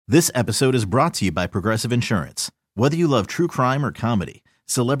This episode is brought to you by Progressive Insurance. Whether you love true crime or comedy,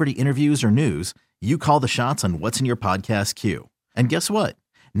 celebrity interviews or news, you call the shots on what's in your podcast queue. And guess what?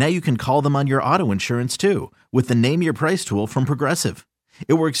 Now you can call them on your auto insurance too with the Name Your Price tool from Progressive.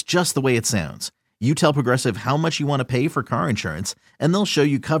 It works just the way it sounds. You tell Progressive how much you want to pay for car insurance, and they'll show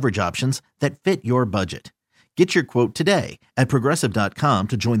you coverage options that fit your budget. Get your quote today at Progressive.com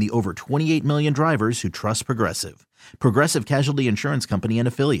to join the over 28 million drivers who trust Progressive. Progressive Casualty Insurance Company and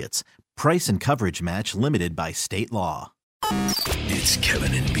Affiliates. Price and coverage match limited by state law. It's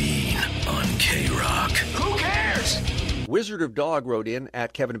Kevin and Bean on K-Rock. Who cares? Wizard of Dog wrote in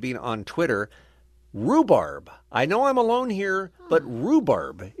at Kevin and Bean on Twitter, rhubarb. I know I'm alone here, but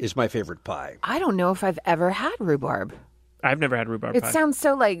rhubarb is my favorite pie. I don't know if I've ever had rhbarb. I've never had rhubarb pie. It sounds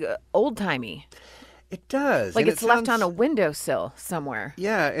so like old-timey. It does. Like and it's left on a windowsill somewhere.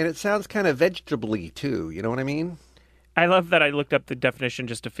 Yeah, and it sounds kind of vegetable-y too. You know what I mean? I love that I looked up the definition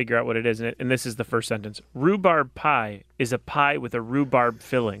just to figure out what it is, and this is the first sentence. Rhubarb pie is a pie with a rhubarb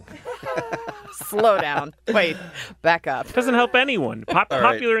filling. Slow down. Wait, back up. Doesn't help anyone. Right.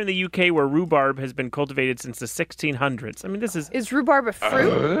 Popular in the UK, where rhubarb has been cultivated since the 1600s. I mean, this is... Is rhubarb a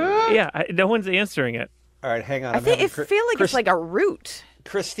fruit? Yeah, no one's answering it. All right, hang on. I feel like it's like a root.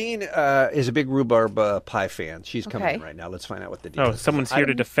 Christine is a big rhubarb pie fan. She's coming in right now. Let's find out what the deal is. Oh, someone's here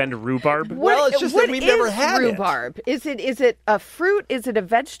to defend rhubarb? Well, it's just that we've never had rhubarb? Is it a fruit? Is it a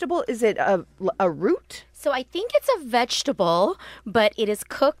vegetable? Is it a root? So I think it's a vegetable, but it is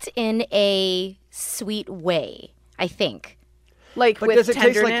cooked in a sweet way, I think. Like But with does it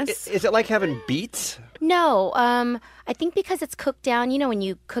tenderness? taste like, is it like having beets? No, I think because it's cooked down, you know, when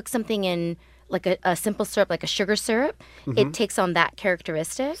you cook something in like a simple syrup, like a sugar syrup, it takes on that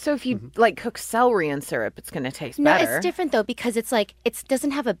characteristic. So if you like cook celery in syrup, it's going to taste No, better. it's different though because it's like it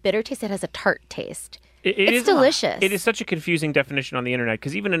doesn't have a bitter taste; it has a tart taste. It's It's delicious. It is such a confusing definition on the internet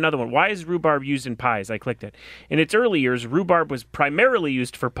because even another one, why is rhubarb used in pies? I clicked it. In its early years, rhubarb was primarily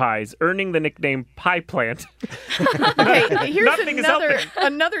used for pies, earning the nickname pie plant. Okay, here's Nothing is helping.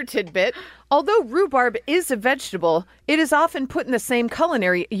 another tidbit. Although rhubarb is a vegetable, it is often put in the same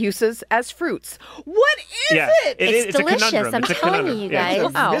culinary uses as fruits. What is it? It's a delicious. conundrum. I'm It's a telling conundrum. you Yeah. guys.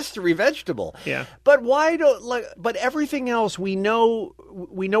 It's a mystery vegetable. Yeah. But why don't but everything else we know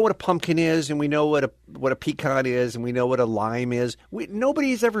what a pumpkin is, and we know what a pecan is, and we know what a lime is.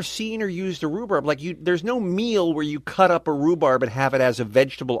 Nobody's ever seen or used a rhubarb. There's no meal where you cut up a rhubarb and have it as a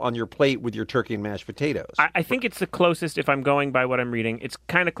vegetable on your plate with your turkey and mashed potatoes. I think it's the closest, if I'm going by what I'm reading, it's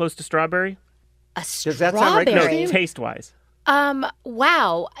kind of close to strawberry. A Does that sound right? strawberry. No, taste-wise.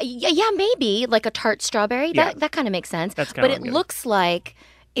 Wow. Yeah, maybe like a tart strawberry. Yeah. That kind of makes sense. That's kinda but what it I'm getting. looks like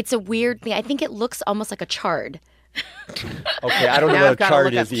it's a weird thing. I think it looks almost like a chard. Okay, I don't know Now what I've a got to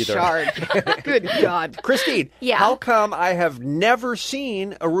chard look is up either. chard. Good God. Christine, Yeah. how come I have never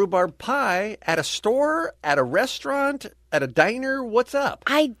seen a rhubarb pie at a store, at a restaurant, at a diner? What's up?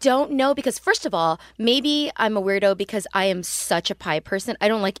 I don't know because first of all, maybe I'm a weirdo because I am such a pie person. I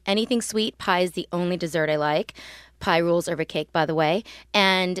don't like anything sweet. Pie is the only dessert I like. Pie rules over cake, by the way.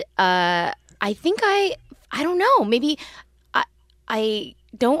 And I think I don't know. Maybe I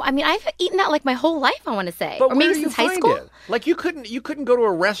don't. I mean, I've eaten that like my whole life. I want to say, But or where maybe do you since high find school. it? Like you couldn't go to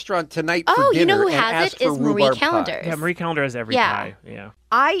a restaurant tonight for Oh, dinner you know who and has ask it for is Marie rhubarb pie. Callender's. Yeah, Marie Callender has every Yeah. pie. Yeah.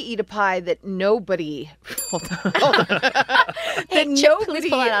 I eat a pie that nobody. Hey, Chip, please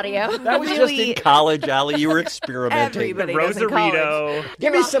pull that audio. That was just in college, Allie. You were experimenting. Everybody does in Rosarito.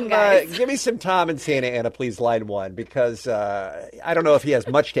 Give me some, guys. give me some Tom in Santa Ana, please, line one, because I don't know if he has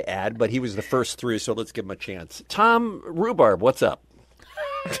much to add, but he was the first through, so let's give him a chance. Tom Rhubarb, what's up?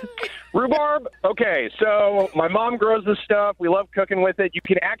 Rhubarb? Okay, so my mom grows this stuff. We love cooking with it. You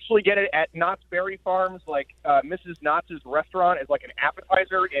can actually get it at Knott's Berry Farms, like Mrs. Knott's restaurant is like an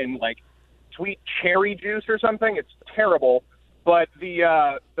appetizer in like sweet cherry juice or something. It's terrible. But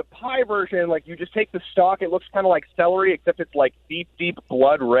the pie version, like you just take the stalk. It looks kind of like celery, except it's like deep, deep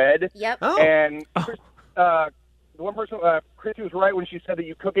blood red. Yep. Oh. And the one person, Chrissy was right when she said that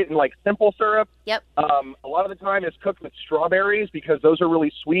you cook it in like simple syrup. Yep. A lot of the time it's cooked with strawberries because those are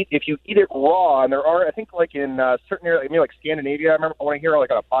really sweet. If you eat it raw, and there are, I think, like in certain areas, maybe like Scandinavia, I remember when I hear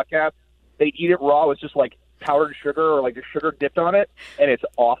like on a podcast, they eat it raw with just like powdered sugar or like the sugar dipped on it, and it's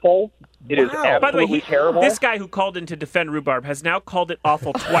awful. It is Wow. By the way, absolutely terrible. this guy who called in to defend rhubarb has now called it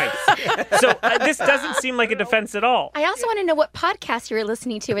awful twice. So this doesn't seem like a defense at all. I also want to know what podcast you were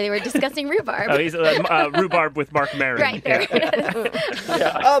listening to where they were discussing rhubarb. Oh, he's rhubarb with Mark Maron. Right there.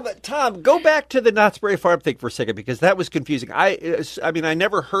 Tom, go back to the Knott's Berry Farm thing for a second because that was confusing. I mean, I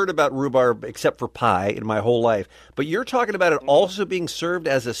never heard about rhubarb except for pie in my whole life. But you're talking about it also being served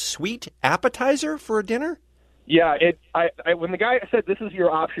as a sweet appetizer for a dinner? Yeah, when the guy said this is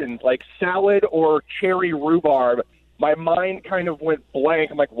your options, like salad or cherry rhubarb, my mind kind of went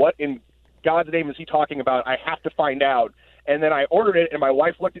blank. I'm like, what in God's name is he talking about? I have to find out. And then I ordered it, and my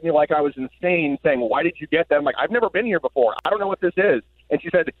wife looked at me like I was insane, saying, why did you get that? I'm like, I've never been here before. I don't know what this is. And she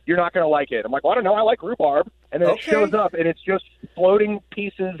said, you're not going to like it. I'm like, well, I don't know. I like rhubarb. And then it shows up, and it's just floating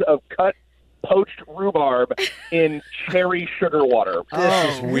pieces of cut poached rhubarb in cherry sugar water.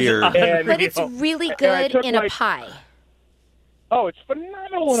 This is weird. But it's really good in a pie. Oh, it's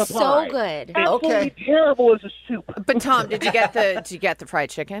phenomenal in a pie. So good. Absolutely terrible as a soup. But Tom, did you get the fried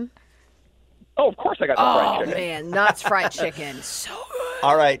chicken? Oh, of course I got the fried chicken. Oh man, Knott's fried chicken, so good.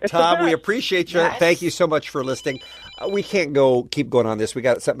 All right, It's Tom, the we best. appreciate you. Yes. Thank you so much for listening. We can't keep going on this. We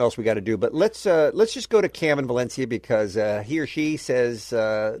got something else we got to do. But let's just go to Cam in Valencia because he or she says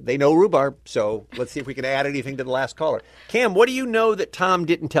they know rhubarb. So let's see if we can add anything to the last caller. Cam, what do you know that Tom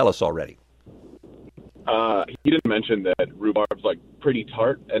didn't tell us already? He didn't mention that rhubarb's like pretty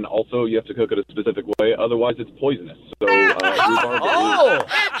tart, and also you have to cook it a specific way, otherwise it's poisonous. So rhubarb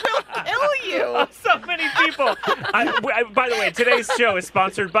Kill you. So many people. By the way, today's show is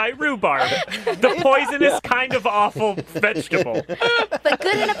sponsored by rhubarb, the poisonous kind of awful vegetable. But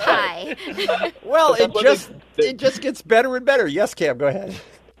good in a pie. Well, That's what it just gets better and better. Yes, Cam, go ahead.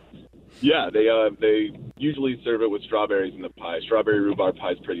 Yeah, they usually serve it with strawberries in the pie. Strawberry rhubarb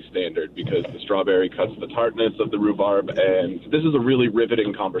pie is pretty standard because the strawberry cuts the tartness of the rhubarb, and this is a really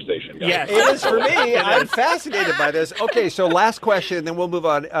riveting conversation, guys. Yes. It is for me. I'm fascinated by this. Okay, so last question, and then we'll move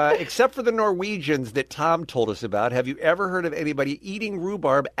on. Except for the Norwegians that Tom told us about, have you ever heard of anybody eating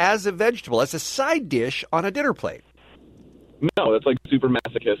rhubarb as a vegetable, as a side dish on a dinner plate? No, that's like super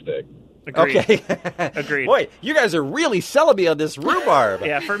masochistic. Agreed. Okay. Agreed. Boy, you guys are really selling me on this rhubarb.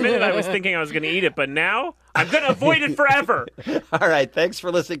 Yeah, for a minute I was thinking I was going to eat it, but now I'm going to avoid it forever. All right, thanks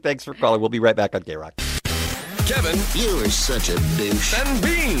for listening. Thanks for calling. We'll be right back on K-Rock. Kevin You are such a douche. and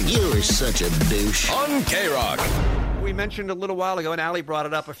Bean You are such a douche. on K-Rock. We mentioned a little while ago, and Allie brought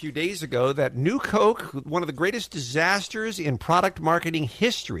it up a few days ago, that New Coke, one of the greatest disasters in product marketing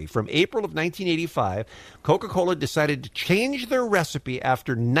history, from April of 1985, Coca-Cola decided to change their recipe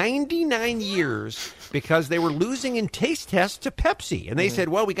after 99 years because they were losing in taste tests to Pepsi. And they said,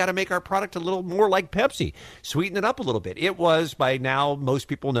 well, we got to make our product a little more like Pepsi, sweeten it up a little bit. It was, by now, most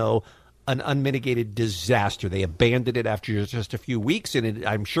people know, an unmitigated disaster. They abandoned it after just a few weeks, and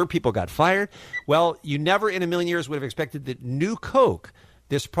I'm sure people got fired. Well, you never in a million years would have expected that New Coke,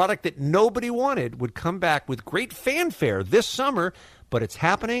 this product that nobody wanted, would come back with great fanfare this summer, but it's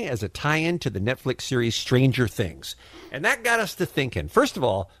happening as a tie-in to the Netflix series Stranger Things. And that got us to thinking, first of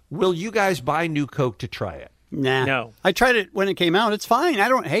all, will you guys buy New Coke to try it? Nah. No. I tried it when it came out. It's fine. I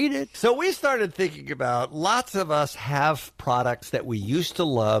don't hate it. So we started thinking about, lots of us have products that we used to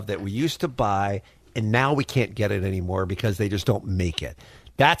love, that we used to buy, and now we can't get it anymore because they just don't make it.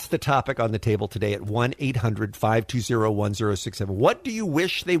 That's the topic on the table today at 1-800-520-1067. What do you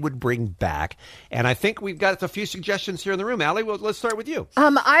wish they would bring back? And I think we've got a few suggestions here in the room. Allie, well, let's start with you.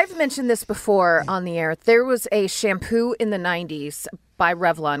 I've mentioned this before on the air. There was a shampoo in the 90s by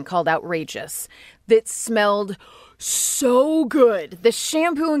Revlon called Outrageous that smelled so good. The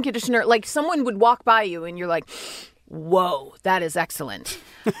shampoo and conditioner, like someone would walk by you and you're like, whoa, that is excellent.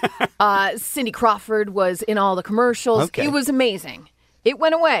 Cindy Crawford was in all the commercials. Okay. It was amazing. It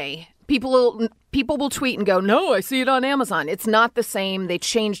went away. People will tweet and go, no, I see it on Amazon. It's not the same. They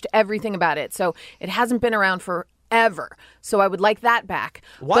changed everything about it. So it hasn't been around forever. So I would like that back.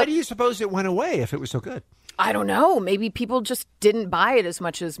 Why do you suppose it went away if it was so good? I don't know. Maybe people just didn't buy it as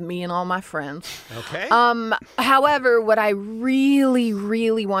much as me and all my friends. Okay. However, what I really,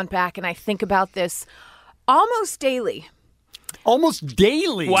 really want back, and I think about this almost daily. Almost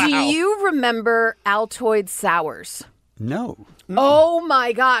daily. Wow. Do you remember Altoid sours? No. Oh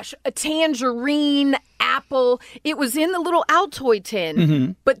my gosh, a tangerine, apple. It was in the little Altoid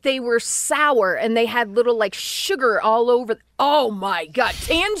tin, but they were sour and they had little like sugar all over. Oh my God,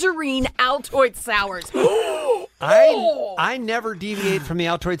 tangerine Altoid sours. I never deviate from the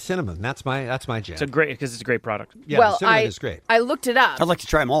Altoid cinnamon. That's my jam. It's a great product. Yeah, the cinnamon is great. I looked it up. I'd like to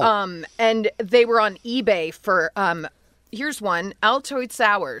try them all. And they were on eBay for here's one, Altoid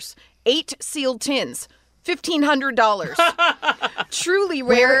sours, 8 sealed tins. $1,500. Truly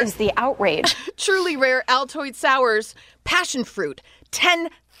rare. Where is the outrage? Truly rare Altoid sours, passion fruit,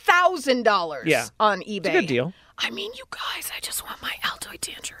 $10,000 Yeah. on eBay. It's a good deal. I mean, you guys, I just want my Altoid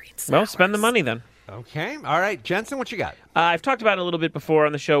tangerine sours. Well, spend the money then. Okay. All right. Jensen, what you got? I've talked about it a little bit before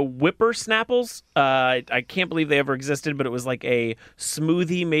on the show. Whipper Snapples. I can't believe they ever existed, but it was like a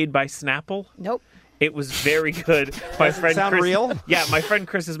smoothie made by Snapple. Nope. It was very good. My friend sound Chris, real? Yeah, my friend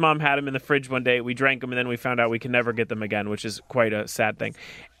Chris's mom had them in the fridge one day. We drank them, and then we found out we can never get them again, which is quite a sad thing.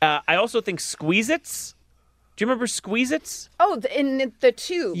 I also think Squeeze-Its. Do you remember Squeeze-Its? Oh, in the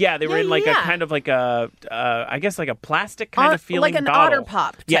tube. Yeah, they were in like a kind of like a, I guess like a plastic kind of feeling like an bottle. Otter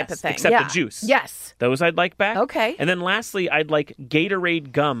Pop type of thing. Except yeah. the juice. Yes. Those I'd like back. Okay. And then lastly, I'd like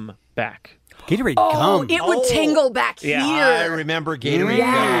Gatorade gum back. Gatorade Oh, gum. it would tingle back Yeah. here. I remember Gatorade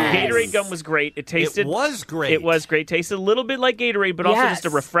Yes. gum. Gatorade gum was great. It tasted. It was great. It was great. Tasted a little bit like Gatorade, but also just a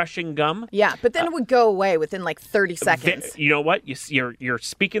Yes. refreshing gum. Yeah, but then it would go away within like 30 seconds. You know what? You're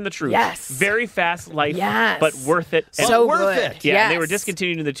speaking the truth. Yes. Very fast life, Yes. but worth it. And- So worth good. it. yeah, and they were Yes.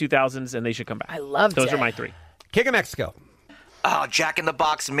 discontinued in the 2000s, and they should come back. I loved Those it. are my three. King of Mexico. Oh, Jack in the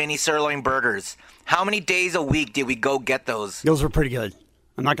Box mini sirloin burgers. How many days a week did we go get those? Those were pretty good.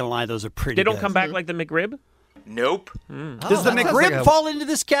 I'm not going to lie, those are pretty They good. don't come back like the McRib? Nope. Does the McRib fall into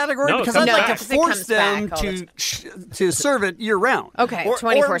this category? No, it Because comes I'd like back. to It force comes them back all the to serve it year-round. Okay, Or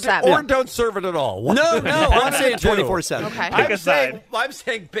 24/7. don't serve it at all. One No, of the no, two. I'm saying 24/7. Okay. Pick a side. I'm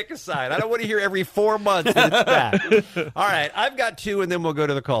saying pick a side. I don't want to hear every 4 months that it's back. All right, I've got two, and then we'll go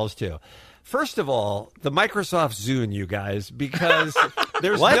to the calls, too. First of all, the Microsoft Zune, you guys, because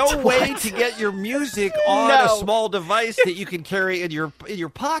there's What? no way to get your music on No. a small device that you can carry in your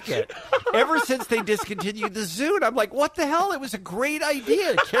pocket. Ever since they discontinued the Zune, I'm like, what the hell? It was a great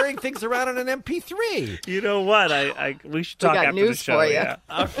idea, carrying things around on an MP3. You know what? We should talk got after news the show. for you. Yeah.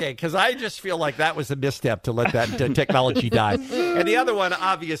 Okay, because I just feel like that was a misstep to let that technology die. And the other one,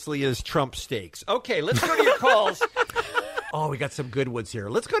 obviously, is Trump steaks. Okay, let's go to your calls. Oh, we got some good ones here.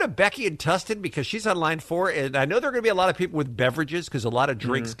 Let's go to Becky and Tustin because she's on line 4, and I know there are going to be a lot of people with beverages because a lot of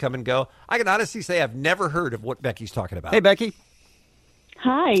drinks come and go. I can honestly say I've never heard of what Becky's talking about. Hey, Becky,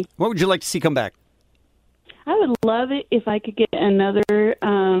 Hi. what would you like to see come back? I would love it if I could get another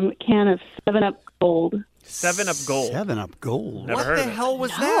can of 7-Up Gold. 7-Up Gold. 7-Up Gold. Never What heard the of it. hell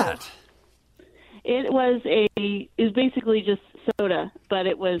was that? It was basically just soda, but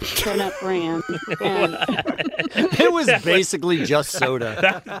it was 7-Up brand. And It was basically just soda.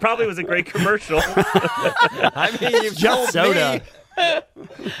 That probably was a great commercial. I mean, you've Just told soda. me.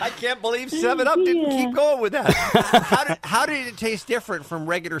 I can't believe 7-Up didn't keep going with that. How did it taste different from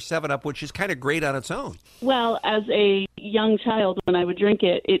regular 7-Up, which is kind of great on its own? well, as a young child, when I would drink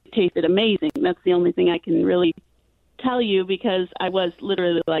it, it tasted amazing. That's the only thing I can really tell you because I was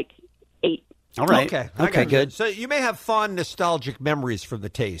literally like 8. All right. Okay. I Okay, got you. good. So you may have fond nostalgic memories from the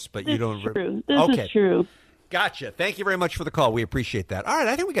taste, but you don't. True. This Okay. is true. Gotcha. Thank you very much for the call. We appreciate that. All right,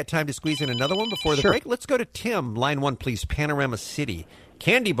 I think we got time to squeeze in another one before the Sure. break. Let's go to Tim, line 1, please. Panorama City.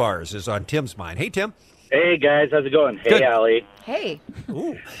 Candy bars is on Tim's mind. Hey, Tim. Hey, guys. How's it going? Good. Hey, Allie. Hey.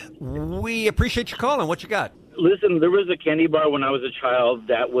 We appreciate you calling. What you got? Listen, there was a candy bar when I was a child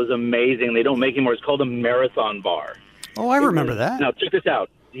that was amazing. They don't make anymore. It's called a Marathon Bar. Oh, I remember that. Now, check this out.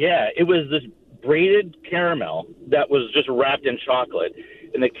 Yeah, it was this braided caramel that was just wrapped in chocolate.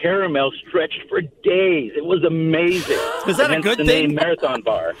 And the caramel stretched for days. It was amazing. Is that a Hence good the thing? name Marathon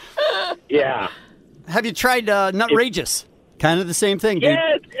Bar. Yeah. Have you tried Nutrageous? Kind of the same thing, dude.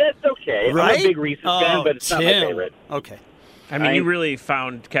 Yeah, it's okay. Right? I'm a big Reese's fan, but it's not my Tim. favorite. Okay. I mean, you really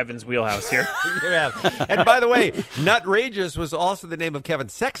found Kevin's wheelhouse here. Yeah. And by the way, Nutrageous was also the name of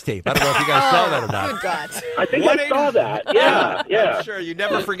Kevin's sex tape. I don't know if you guys saw that or not. Good God. I think I saw that. Yeah, yeah. I'm sure you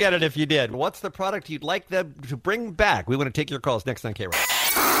never forget it if you did. What's the product you'd like them to bring back? We want to take your calls next on K-Rock.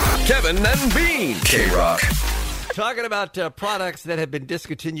 Kevin and Bean. K-Rock. Talking about products that have been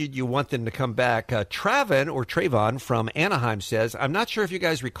discontinued, you want them to come back. Trayvon from Anaheim says, I'm not sure if you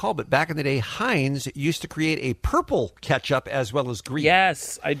guys recall, but back in the day, Heinz used to create a purple ketchup as well as green.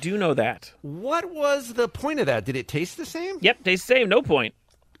 Yes, I do know that. What was the point of that? Did it taste the same? Yep, tastes the same. No point.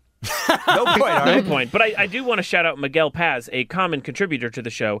 No point, all No right? point. But I do want to shout out Miguel Paz, a common contributor to the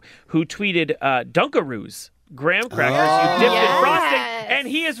show, who tweeted Dunkaroos. Graham crackers you dipped in frosting, and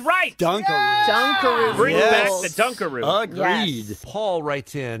he is right. Dunkaroos. Bring back rules. the Dunkaroo. Agreed. Yes. Paul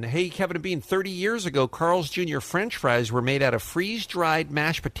writes in, hey, Kevin and Bean, 30 years ago, Carl's Jr. French fries were made out of freeze-dried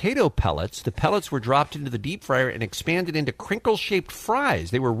mashed potato pellets. The pellets were dropped into the deep fryer and expanded into crinkle-shaped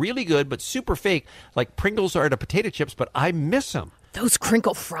fries. They were really good, but super fake, like Pringles are to potato chips, but I miss them. Those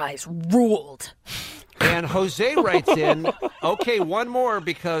crinkle fries ruled. And Jose writes in, okay, one more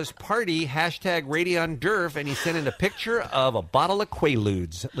because party, #Radion Durf, and he sent in a picture of a bottle of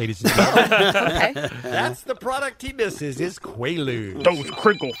Quaaludes, ladies and gentlemen. Okay. That's the product he misses, is Quaaludes. Those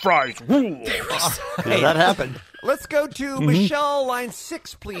crinkle fries rule. Yeah, that happened. Let's go to Michelle, line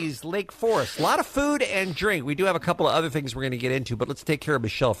 6, please, Lake Forest. A lot of food and drink. We do have a couple of other things we're going to get into, but let's take care of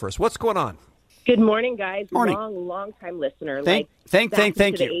Michelle first. What's going on? Good morning, guys. Morning. Long time listener. Thank back you.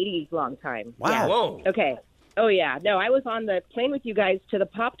 into the 80s, long time. Wow. Yeah. Whoa. Okay. Oh, yeah. No, I was on the plane with you guys to the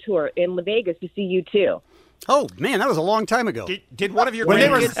Pop Tour in Las Vegas to see you, too. Oh, man, that was a long time ago. Did one of your When they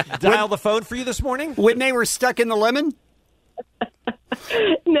grandkids dial the phone for you this morning? When they were stuck in the lemon?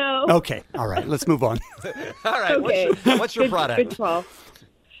 No. Okay. All right. Let's move on. All right. Okay. What's your product? Good call.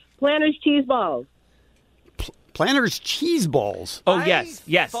 Planters cheese balls. Planters cheese balls. Oh, yes.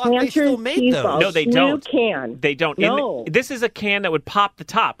 Thought they still made cheese those. balls. No, they New don't. can. They don't. No. This is a can that would pop the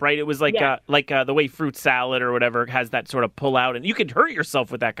top, right? It was like Yeah. the way fruit salad or whatever has that sort of pull out, and you could hurt yourself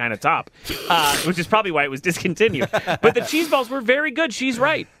with that kind of top, which is probably why it was discontinued. But the cheese balls were very good. She's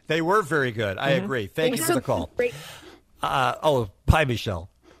right. They were very good. I agree. Thank you for the call. Pie Michelle.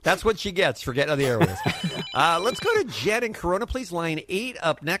 That's what she gets for getting on the air with us. Let's go to Jen in Corona, please. Line 8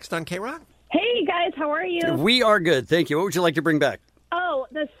 up next on K-Rock. Hey, guys, how are you? We are good. Thank you. What would you like to bring back? Oh,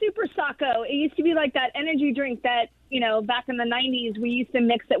 the Super Sacco. It used to be like that energy drink that, back in the 90s, we used to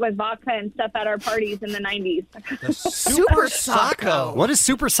mix it with vodka and stuff at our parties in the 90s. Super Sacco. What is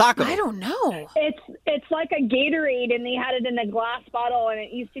Super Sacco? I don't know. It's like a Gatorade, and they had it in a glass bottle, and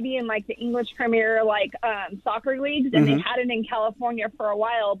it used to be in, like, the English Premier, soccer leagues, and they had it in California for a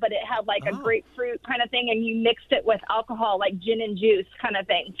while, but it had, like, a grapefruit kind of thing, and you mixed it with alcohol, like gin and juice kind of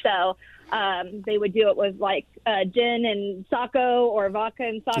thing. So they would do it with, like, gin and Sacco or vodka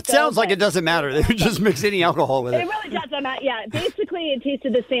and Sacco. It sounds like it doesn't matter. They would just mix any alcohol with it. It really doesn't matter. Yeah, basically it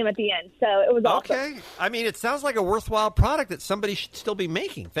tasted the same at the end, so it was awesome. Okay. I mean, it sounds like a worthwhile product that somebody should still be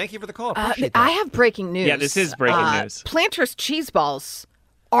making. Thank you for the call. Appreciate that. I have breaking news. Yeah, this is breaking news. Planters cheese balls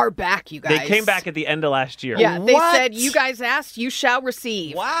are back, you guys. They came back at the end of last year. Yeah, they What? said, you guys asked, you shall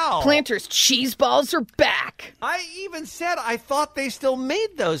receive. Wow. Planters cheese balls are back. I even said I thought they still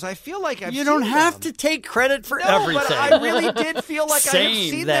made those. I feel like I've You don't seen have them. to take credit for No, everything. but I really did feel like I have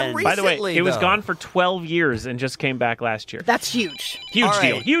Same, seen then. them recently. By the way, it was though. gone for 12 years and just came back last year. That's huge. Huge All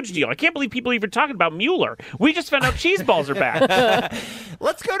deal. right. Huge deal. I can't believe people even talking about Mueller. We just found out cheese balls are back.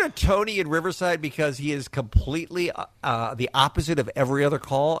 Let's go to Tony in Riverside because he is completely the opposite of every other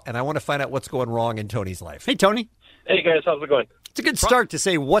call, and I want to find out what's going wrong in Tony's life. Hey, Tony. Hey, guys, how's it going? It's a good start to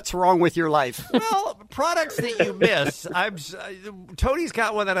say what's wrong with your life. Well, products that you miss. Tony's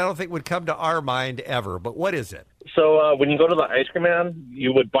got one that I don't think would come to our mind ever, but what is it? So when you go to the ice cream man,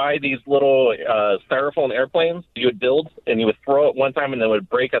 you would buy these little styrofoam airplanes you would build, and you would throw it one time, and then it would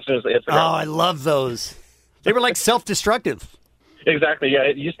break as soon as it hits the Oh, ground. I love those. They were like self-destructive. Exactly, yeah.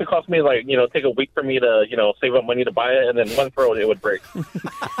 It used to cost me, take a week for me to, save up money to buy it, and then one throw, it would break.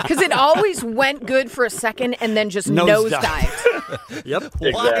 Because it always went good for a second and then just nosedived. Yep.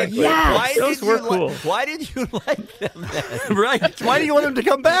 Exactly. Yes. Why Those did were you cool. Why did you like them then? Right. Why do you want them to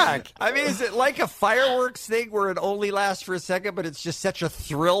come back? I mean, is it like a fireworks thing where it only lasts for a second, but it's just such a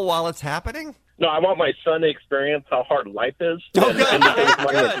thrill while it's happening? No, I want my son to experience how hard life is. Oh, and to save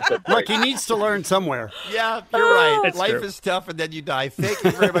money good. and to break. Look, he needs to learn somewhere. Yeah, you're right. That's Life true. is tough, and then you die. Thank you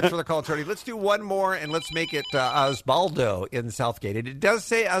very much for the call, Tony. Let's do one more, and let's make it Osbaldo in Southgate. It does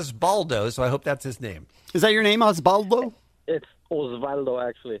say Osbaldo, so I hope that's his name. Is that your name, Osbaldo? It's Osvaldo,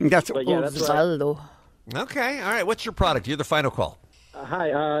 actually. That's But yeah, that's right. Osvaldo. Okay, all right. What's your product? You're the final call.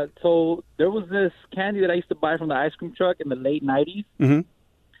 Hi. So there was this candy that I used to buy from the ice cream truck in the late 90s, Mm-hmm.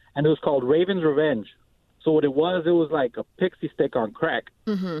 and it was called Raven's Revenge. So what it was like a pixie stick on crack.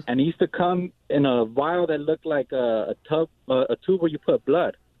 Mm-hmm. And it used to come in a vial that looked like a tube where you put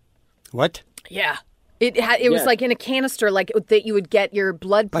blood. What? Yeah. It was Yeah. like in a canister, like that you would get your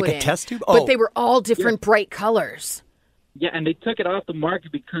blood put Like in. a test tube? But Oh. they were all different bright colors. Yeah, and they took it off the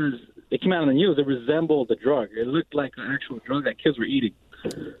market because it came out on the news. It resembled the drug. It looked like an actual drug that kids were eating.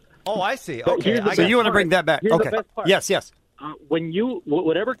 Oh, I see. But Okay. here's the So you want to part. bring that back? Here's the Okay. best part. Yes, yes. When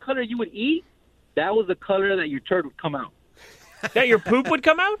whatever color you would eat, that was the color that your turd would come out. That your poop would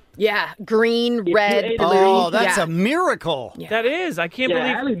come out? Yeah. Green, red, ate it, blue. Oh, that's yeah. a miracle. Yeah. That is. I can't Yeah,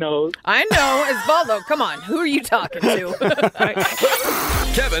 believe. Allie knows. I know. Osvaldo, come on. Who are you talking to?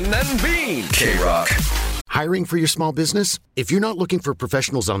 Kevin and Bean. K-Rock. Hiring for your small business? If you're not looking for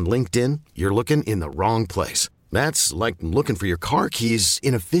professionals on LinkedIn, you're looking in the wrong place. That's like looking for your car keys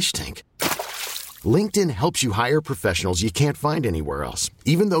in a fish tank. LinkedIn helps you hire professionals you can't find anywhere else,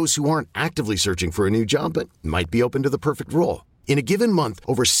 even those who aren't actively searching for a new job but might be open to the perfect role. In a given month,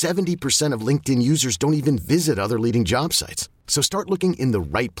 over 70% of LinkedIn users don't even visit other leading job sites. So start looking in the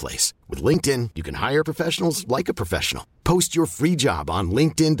right place. With LinkedIn, you can hire professionals like a professional. Post your free job on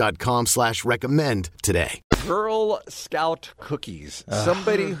linkedin.com/recommend today. Girl Scout cookies.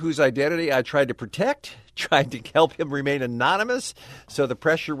 Somebody whose identity I tried to protect, tried to help him remain anonymous so the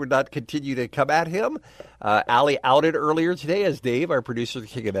pressure would not continue to come at him. Allie outed earlier today as Dave, our producer, the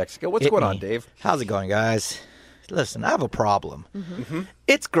King of Mexico. What's going on, Dave? How's it going, guys? Listen, I have a problem.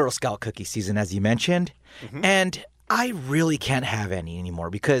 It's Girl Scout cookie season, as you mentioned, and I really can't have any anymore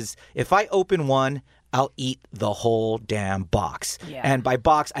because if I open one, I'll eat the whole damn box. Yeah. And by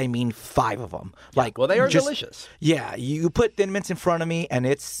box, I mean 5 of them. Like, well, they are delicious. Yeah, you put Thin Mints in front of me, and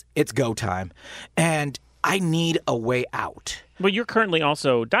it's go time. And I need a way out. Well, you're currently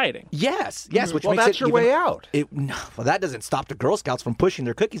also dieting. Yes, which well, makes that's it your even, way out. Well, that doesn't stop the Girl Scouts from pushing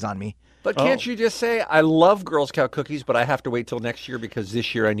their cookies on me. But can't you just say, I love Girl Scout cookies, but I have to wait till next year because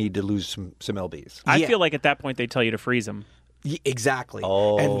this year I need to lose some LBs? I feel like at that point they tell you to freeze them. Exactly.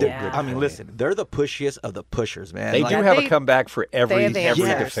 Oh, and I mean, listen, they're the pushiest of the pushers, man. They do have a comeback for every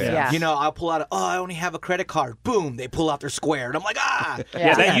defense. You know, I'll pull out, I only have a credit card. Boom, they pull out their square. And I'm like,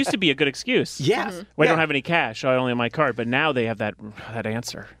 Yeah, that used to be a good excuse. Yes. Well, I don't have any cash. I only have my card. But now they have that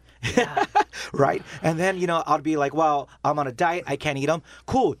answer. Right? And then, you know, I'd be like, well, I'm on a diet. I can't eat them.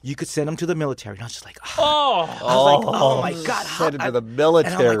 Cool. You could send them to the military. And I was just like, oh my God. Send them to the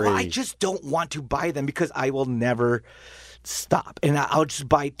military. And I'm like, well, I just don't want to buy them because I will never stop. And I'll just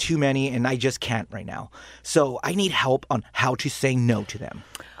buy too many, and I just can't right now. So I need help on how to say no to them.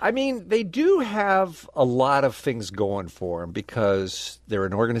 I mean, they do have a lot of things going for them because they're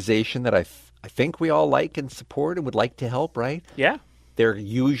an organization that I think we all like and support and would like to help, right? Yeah. They're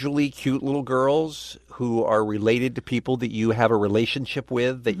usually cute little girls who are related to people that you have a relationship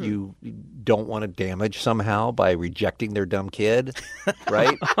with that you don't want to damage somehow by rejecting their dumb kid,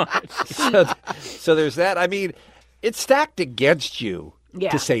 right? So there's that. I mean, it's stacked against you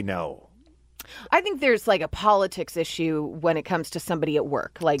to say no. I think there's like a politics issue when it comes to somebody at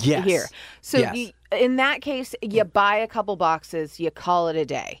work, like here. So in that case, you buy a couple boxes, you call it a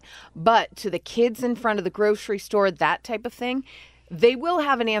day. But to the kids in front of the grocery store, that type of thing, they will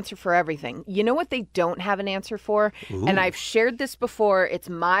have an answer for everything. You know what they don't have an answer for? Ooh. And I've shared this before. It's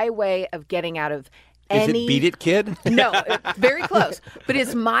my way of getting out of any... Is it Beat It Kid? No, very close. But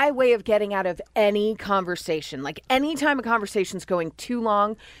it's my way of getting out of any conversation. Like anytime a conversation's going too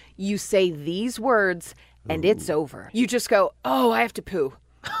long, you say these words and it's over. You just go, oh, I have to poo.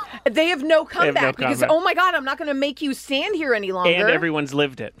 They have no comeback because, oh my God, I'm not going to make you stand here any longer. And everyone's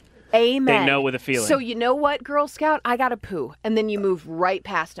lived it. Amen. They know with a feeling. So you know what, Girl Scout? I got to poo. And then you move right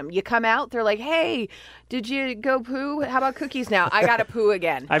past them. You come out, they're like, hey, did you go poo? How about cookies now? I got to poo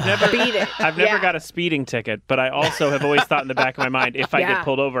again. I've never Beat it. I've never got a speeding ticket, but I also have always thought in the back of my mind, if I get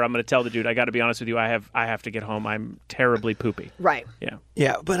pulled over, I'm going to tell the dude, I got to be honest with you, I have to get home. I'm terribly poopy. Right. Yeah.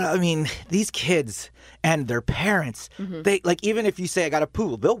 Yeah, but I mean, these kids and their parents, they like, even if you say I got to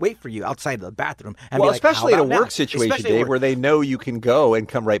poo, they'll wait for you outside the bathroom. And well, be like, especially in a "How about work now?" situation, Especially at Dave, work. where they know you can go and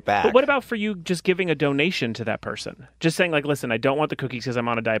come right back. But what about for you just giving a donation to that person? Just saying, like, listen, I don't want the cookies because I'm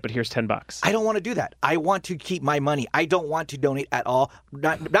on a diet, but here's $10. I don't want to do that. I want to keep my money. I don't want to donate at all.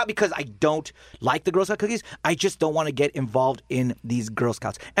 Not because I don't like the Girl Scout cookies. I just don't want to get involved in these Girl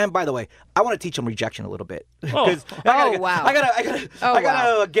Scouts. And by the way, I want to teach them rejection a little bit. Wow. I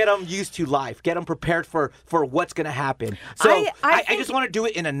gotta get them used to life. Get them prepared for what's gonna happen. So I just want to do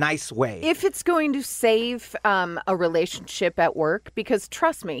it in a nice way. If it's going to save a relationship at work, because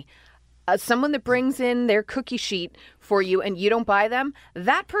trust me, someone that brings in their cookie sheet for you and you don't buy them,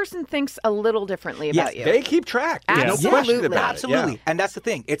 that person thinks a little differently about you. They keep track. Absolutely. No question about Absolutely. it. Yeah. And that's the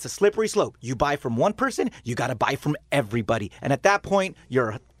thing. It's a slippery slope. You buy from one person, you got to buy from everybody. And at that point,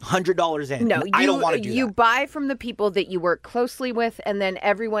 you're $100 in. No, I don't want to do you that. buy from the people that you work closely with, and then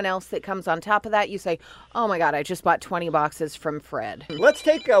everyone else that comes on top of that, you say, oh my God, I just bought 20 boxes from Fred. Let's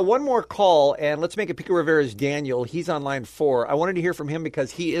take one more call, and let's make it Pico Rivera's Daniel. He's on line 4. I wanted to hear from him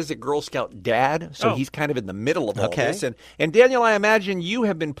because he is a Girl Scout dad, so he's kind of in the middle of all this. And Daniel, I imagine you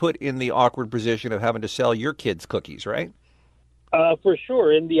have been put in the awkward position of having to sell your kids cookies, right? For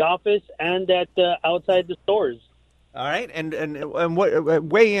sure, in the office and at outside the stores. All right, and what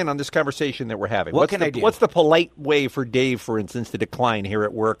weigh in on this conversation that we're having. What can I do? What's the polite way for Dave, for instance, to decline here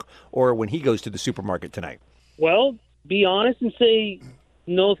at work or when he goes to the supermarket tonight? Well, be honest and say,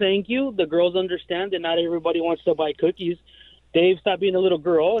 no, thank you. The girls understand that not everybody wants to buy cookies. Dave, stop being a little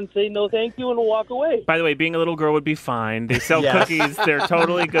girl and say no thank you and walk away. By the way, being a little girl would be fine. They sell cookies. They're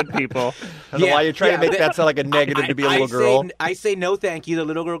totally good people. I don't know why you're trying to make that sound like a negative to be a little girl. I say no thank you. The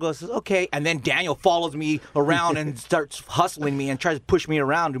little girl goes, okay. And then Daniel follows me around and starts hustling me and tries to push me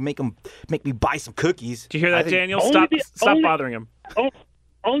around to make me buy some cookies. Do you hear that, Daniel? Stop bothering him.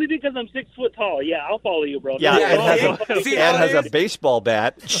 Only because I'm 6 foot tall. Yeah, I'll follow you, bro. Yeah, Ed has a baseball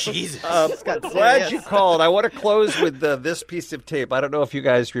bat. Jesus. Glad you called. I want to close with this piece of tape. I don't know if you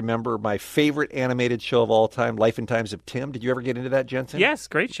guys remember my favorite animated show of all time, Life and Times of Tim. Did you ever get into that, Jensen? Yes,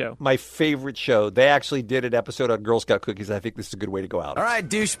 great show. My favorite show. They actually did an episode on Girl Scout cookies. I think this is a good way to go out. All right,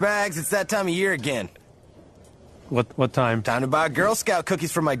 douchebags, it's that time of year again. What time? Time to buy Girl Scout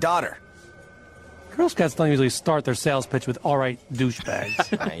cookies for my daughter. Girl Scouts don't usually start their sales pitch with "all right,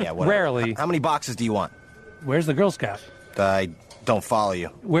 douchebags." Yeah, whatever. Rarely. How many boxes do you want? Where's the Girl Scout? I don't follow you.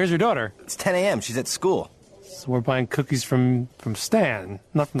 Where's your daughter? It's 10 a.m. She's at school. So we're buying cookies from Stan,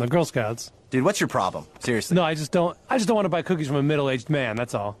 not from the Girl Scouts. Dude, what's your problem? Seriously. No, I just don't want to buy cookies from a middle-aged man,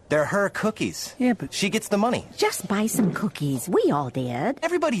 that's all. They're her cookies. Yeah, but she gets the money. Just buy some cookies. We all did.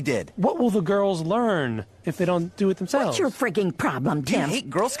 Everybody did. What will the girls learn if they don't do it themselves? What's your frigging problem, Do you Tim? hate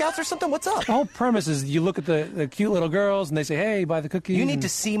Girl Scouts or something? What's up? The whole premise is you look at the cute little girls and they say, hey, buy the cookies. You need to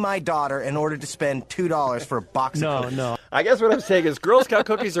see my daughter in order to spend $2 for a box of cookies. No. I guess what I'm saying is Girl Scout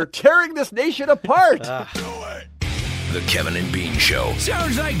cookies are tearing this nation apart. The Kevin and Bean Show.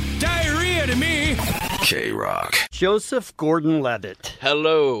 Sounds like diarrhea to me. K-Rock. Joseph Gordon-Levitt.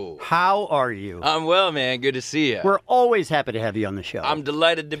 Hello. How are you? I'm well, man. Good to see you. We're always happy to have you on the show. I'm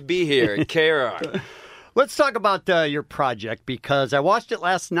delighted to be here at K-Rock. Let's talk about your project, because I watched it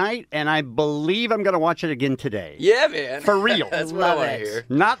last night, and I believe I'm going to watch it again today. Yeah, man. For real. That's what I want to hear.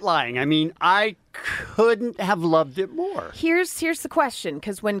 Not lying. I mean, I couldn't have loved it more. Here's the question,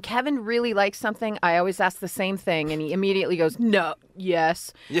 because when Kevin really likes something, I always ask the same thing, and he immediately goes, no,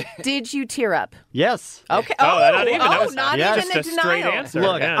 yes. Yeah. Did you tear up? Yes. Okay. Not even not just even a a straight denial. answer.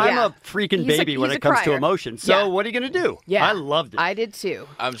 Look, Yeah. I'm a freaking baby when he's it a comes to crier. emotion. So Yeah. what are you going to do? Yeah. I loved it. I did too.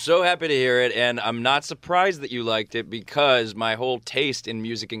 I'm so happy to hear it, and I'm not surprised that you liked it, because my whole taste in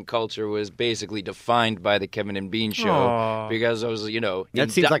music and culture was basically defined by the Kevin and Bean Show. Aw. Because I was,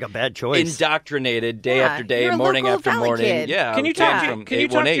 That seems like a bad choice. indoctrinated day Yeah, after day, you're a morning local after Valley morning. kid. Yeah. Can you talk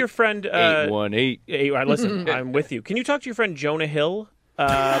to your friend 818? Listen, I'm with you. Can you talk to your friend Jonah Hill?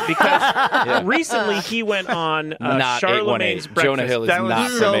 Because recently he went on Not Charlemagne's 818. Breakfast. Jonah Hill is That was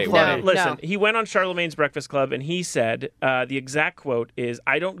not so from funny. 818. Listen, No. he went on Charlemagne's Breakfast Club and he said the exact quote is,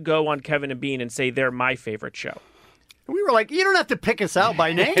 "I don't go on Kevin and Bean and say they're my favorite show." We were like, you don't have to pick us out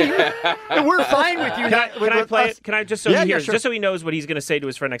by name. And we're fine with you. Can I play us. it? Can I just so Yeah, he yeah, hears, sure. just so he knows what he's going to say to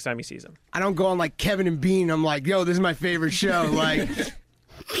his friend next time he sees him? I don't go on like Kevin and Bean. I'm like, yo, this is my favorite show. Like,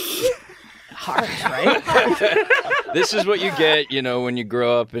 Harsh, right? This is what you get, when you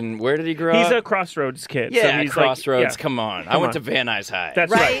grow up. And where did he grow up? He's a Crossroads kid. Yeah, so he's Crossroads. Like, Come on. I Come went on. to Van Nuys High.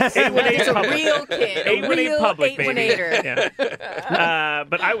 That's Right? right. 818 He's a public. real kid. 818 public, baby. 818er. Yeah.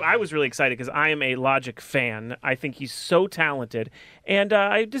 But I was really excited because I am a Logic fan. I think he's so talented. And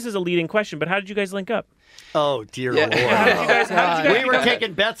this is a leading question, but how did you guys link up? Oh, dear Yeah. Lord. How did you guys We were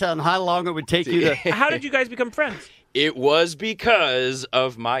taking bets on how long it would take you to... How did you guys become friends? It was because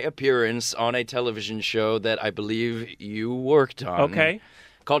of my appearance on a television show that I believe you worked on. Okay.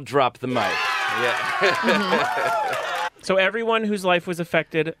 Called Drop the Mic. Yeah. So everyone whose life was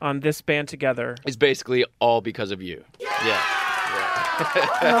affected on this band together It's basically all because of you. Yeah.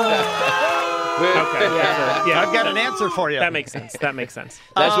 Okay. Yeah. I've got an answer for you. That makes sense.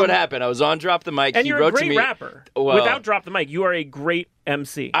 That's what happened. I was on Drop the Mic. And He you're wrote a great to me, rapper. Well, Without Drop the Mic, you are a great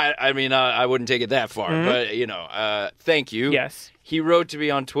MC. I mean, I wouldn't take it that far, but thank you. Yes. He wrote to me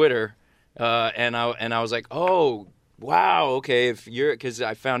on Twitter, and I was like, oh. Wow, okay, because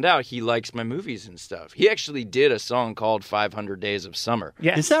I found out he likes my movies and stuff. He actually did a song called 500 Days of Summer.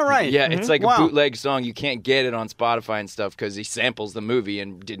 Yes. Is that right? Yeah, it's like Wow. a bootleg song. You can't get it on Spotify and stuff because he samples the movie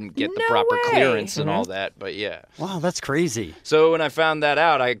and didn't get the No proper way. clearance and all that, but yeah. Wow, that's crazy. So when I found that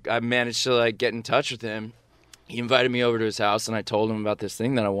out, I managed to get in touch with him. He invited me over to his house, and I told him about this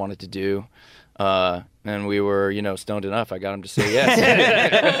thing that I wanted to do. And we were, stoned enough. I got him to say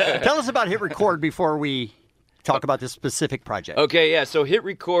yes. Tell us about Hit Record before we talk about this specific project. Okay, yeah. So Hit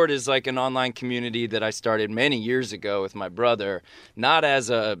Record is like an online community that I started many years ago with my brother, not as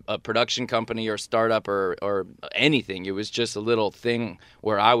a production company or startup or anything. It was just a little thing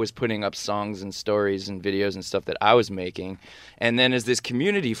where I was putting up songs and stories and videos and stuff that I was making. And then as this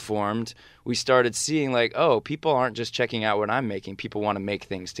community formed, we started seeing people aren't just checking out what I'm making. People want to make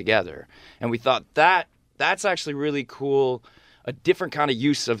things together. And we thought that's actually really cool. A different kind of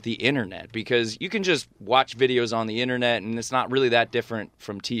use of the internet, because you can just watch videos on the internet and it's not really that different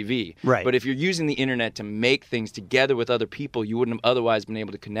from TV. Right. But if you're using the internet to make things together with other people you wouldn't have otherwise been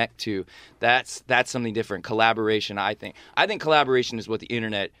able to connect to, that's something different. Collaboration, I think. I think collaboration is what the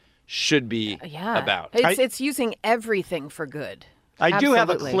internet should be about. It's using everything for good. I do have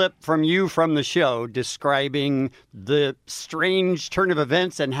a Absolutely. clip from you from the show describing the strange turn of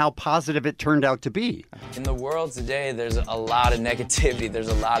events and how positive it turned out to be. In the world today, there's a lot of negativity. There's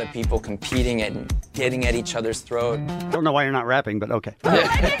a lot of people competing and getting at each other's throat. Don't know why you're not rapping, but okay.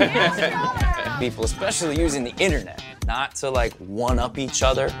 People, especially using the internet, not to like one-up each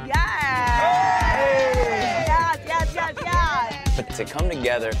other, but to come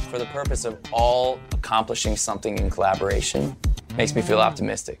together for the purpose of all accomplishing something in collaboration makes me feel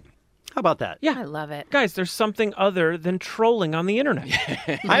optimistic. How about that? Yeah. I love it. Guys, there's something other than trolling on the internet.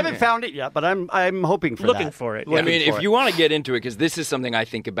 I haven't found it yet, but I'm hoping for Looking that. for it. I mean, if you want to get into it, because this is something I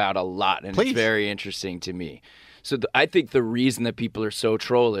think about a lot, and Please. it's very interesting to me. So I think the reason that people are so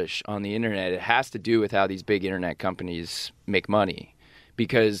trollish on the internet, it has to do with how these big internet companies make money.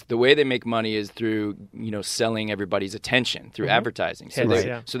 Because the way they make money is through, selling everybody's attention through advertising. So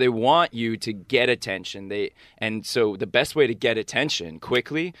Hits, so they want you to get attention. And so the best way to get attention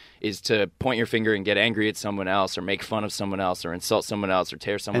quickly is to point your finger and get angry at someone else, or make fun of someone else, or insult someone else, or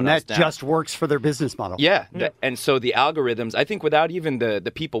tear someone And else that down. just works for their business model. Yeah. And so the algorithms, I think without even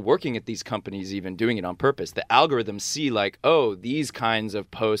the people working at these companies even doing it on purpose, the algorithms see like, oh, these kinds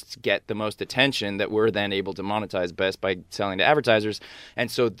of posts get the most attention that we're then able to monetize best by selling to advertisers. And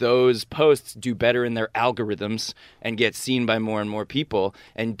so those posts do better in their algorithms and get seen by more and more people.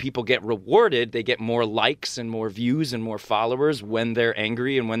 And people get rewarded. They get more likes and more views and more followers when they're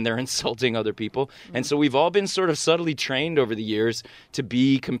angry and when they're insulting other people. And so we've all been sort of subtly trained over the years to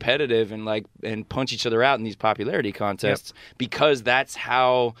be competitive and punch each other out in these popularity contests because that's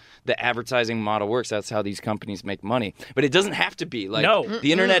how the advertising model works. That's how these companies make money. But it doesn't have to be. The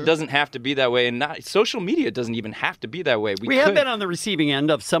internet doesn't have to be that way, and social media doesn't even have to be that way. We have been on the receiving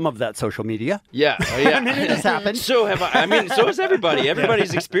end of some of that social media. Yeah. I mean, it has happened. So have I. I mean, so has everybody.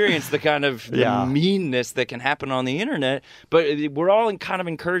 Everybody's experienced the kind of the meanness that can happen on the internet, but we're all kind of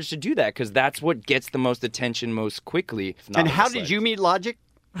encouraged to do that because that's what gets the most attention most quickly. And how did you meet Logic?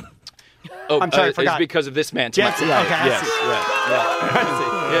 Oh, I'm sorry, I forgot. It's because of this man. To Yes, my okay,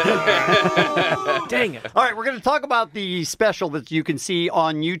 yes, Dang it. All right, we're going to talk about the special that you can see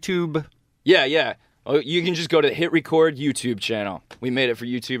on YouTube. Yeah. Oh, you can just go to the Hit Record YouTube channel. We made it for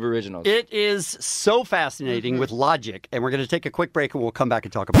YouTube Originals. It is so fascinating with Logic, and we're going to take a quick break, and we'll come back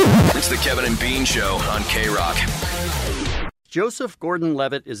and talk about it. It's the Kevin and Bean Show on K-Rock. Joseph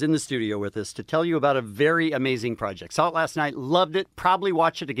Gordon-Levitt is in the studio with us to tell you about a very amazing project. Saw it last night, loved it, probably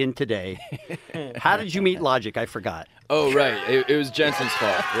watch it again today. How did you meet Logic? I forgot. Oh, right. It was Jensen's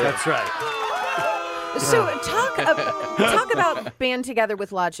fault. Yeah. That's right. So talk about band together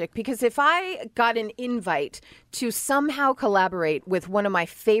with Logic, because if I got an invite to somehow collaborate with one of my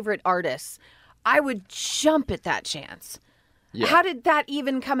favorite artists, I would jump at that chance. Yeah. How did that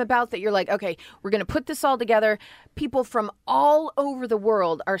even come about that you're like, okay, we're going to put this all together? People from all over the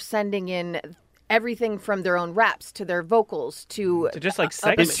world are sending in everything from their own raps to their vocals to just like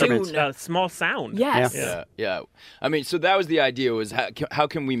segments, small sound. Yes. Yeah. I mean, so that was the idea, was how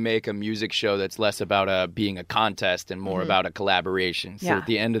can we make a music show that's less about being a contest and more about a collaboration? So at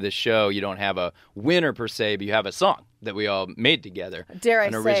the end of the show, you don't have a winner per se, but you have a song that we all made together. Dare I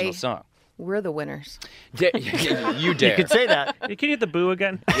an original say, song. We're the winners. You dare. You could say that. Can you hit the boo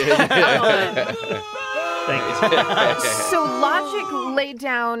again? Thank you. So Logic laid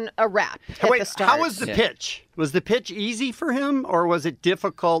down a rap at the start. How was the pitch? Was the pitch easy for him, or was it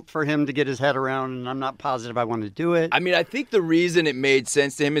difficult for him to get his head around, and I'm not positive I want to do it? I mean, I think the reason it made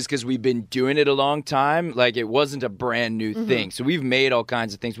sense to him is because we've been doing it a long time. Like, it wasn't a brand new thing. So we've made all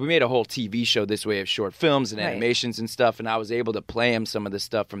kinds of things. We made a whole TV show this way of short films and animations and stuff, and I was able to play him some of the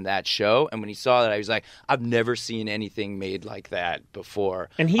stuff from that show. And when he saw that, I was like, I've never seen anything made like that before.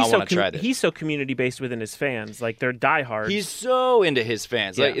 And I want to try this. He's so community-based within his fans. Like, they're diehards. He's so into his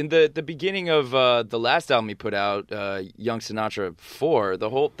fans. Yeah. Like, in the beginning of the last album he put out, Young Sinatra 4,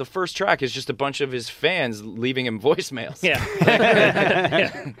 the first track is just a bunch of his fans leaving him voicemails. Yeah.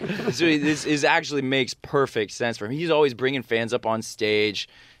 So this actually makes perfect sense for him. He's always bringing fans up on stage,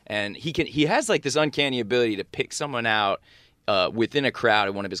 and he has like this uncanny ability to pick someone out within a crowd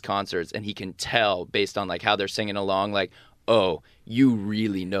at one of his concerts, and he can tell based on like how they're singing along, like, oh, you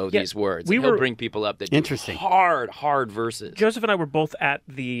really know these words. He'll bring people up that do hard verses. Joseph and I were both at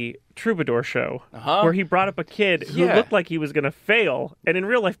the Troubadour show where he brought up a kid who looked like he was going to fail, and in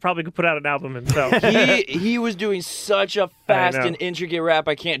real life probably could put out an album himself. he was doing such a fast and intricate rap.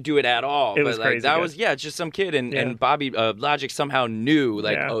 I can't do it at all. It was like, crazy. That was it's just some kid, and Bobby Logic somehow knew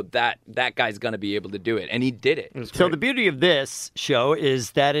like, oh, that guy's going to be able to do it, and he did it. So the beauty of this show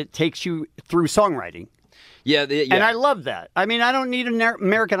is that it takes you through songwriting. Yeah. And I love that. I mean, I don't need an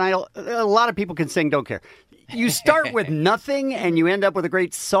American Idol. A lot of people can sing, don't care. you start with nothing and you end up with a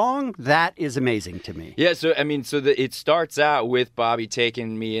great song. That is amazing to me. Yeah, so I mean, it starts out with Bobby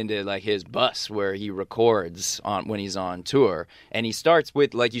taking me into like his bus where he records when he's on tour, and he starts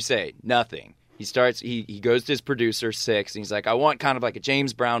with, like you say, nothing. He goes to his producer, Six, and he's like, I want kind of like a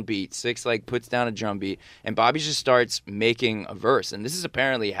James Brown beat. Six like puts down a drum beat, and Bobby just starts making a verse. And this is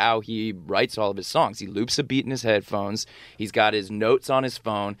apparently how he writes all of his songs. He loops a beat in his headphones, he's got his notes on his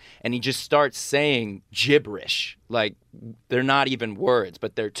phone, and he just starts saying gibberish. Like, they're not even words,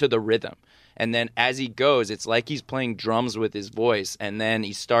 but they're to the rhythm. And then as he goes, it's like he's playing drums with his voice, and then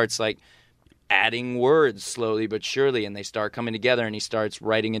he starts like adding words slowly but surely, and they start coming together, and he starts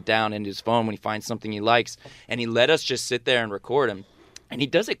writing it down in his phone when he finds something he likes. And he let us just sit there and record him, and he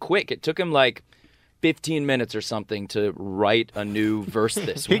does it quick. It took him like 15 minutes or something to write a new verse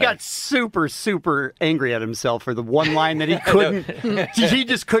this way. He got super, super angry at himself for the one line that he couldn't. He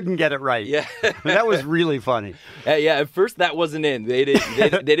just couldn't get it right. Yeah, that was really funny. Yeah, at first that wasn't in. They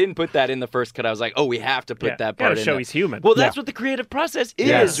didn't put that in the first cut. I was like, oh, we have to put that part in. Show he's human. Well, that's what the creative process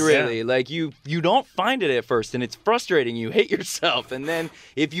is, really. Yeah. Like you don't find it at first, and it's frustrating. You hate yourself, and then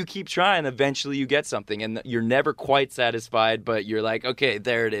if you keep trying, eventually you get something, and you're never quite satisfied. But you're like, okay,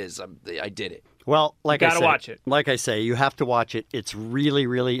 there it is. I did it. Well, like I say, watch it. Like I say, you have to watch it. It's really,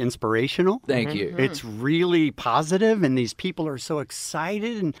 really inspirational. Thank you. It's really positive, and these people are so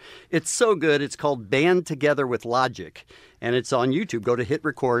excited, and it's so good. It's called Band Together with Logic, and it's on YouTube. Go to Hit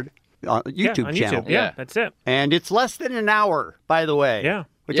Record YouTube on channel. YouTube. Yeah, that's it. And it's less than an hour, by the way. Yeah.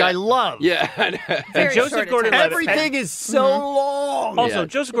 Which I love. Yeah. And Joseph Gordon-Levitt. Everything is so long. Also,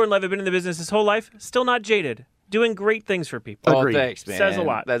 Joseph Gordon-Levitt been in the business his whole life, still not jaded. Doing great things for people. Oh, thanks, man. Says a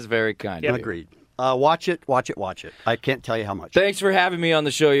lot. That's very kind. Yep. Agreed. Watch it. I can't tell you how much. Thanks for having me on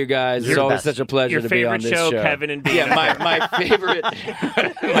the show, you guys. It's always such a pleasure to be on this show. Your favorite show, Kevin and Bean. Yeah, my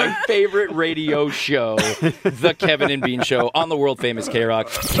favorite radio show, The Kevin and Bean Show, on the world famous K-Rock,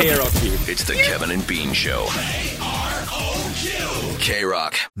 KROQ. It's The Kevin and Bean Show.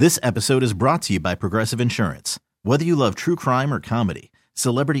 K-Rock. This episode is brought to you by Progressive Insurance. Whether you love true crime or comedy,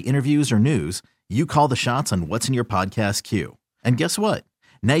 celebrity interviews or news, you call the shots on what's in your podcast queue. And guess what?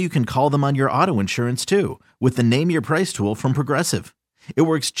 Now you can call them on your auto insurance too with the Name Your Price tool from Progressive. It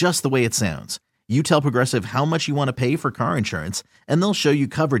works just the way it sounds. You tell Progressive how much you want to pay for car insurance, and they'll show you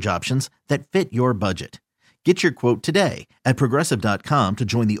coverage options that fit your budget. Get your quote today at Progressive.com to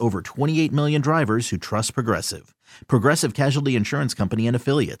join the over 28 million drivers who trust Progressive. Progressive Casualty Insurance Company and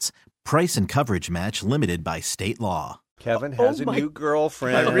Affiliates. Price and coverage match limited by state law. Kevin has a new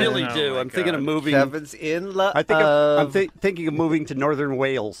girlfriend. I really do. I'm thinking of moving. Kevin's in love. I think I'm thinking of moving to Northern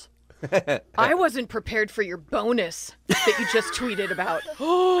Wales. I wasn't prepared for your bonus that you just tweeted about.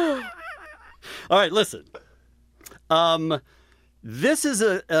 All right, listen. This is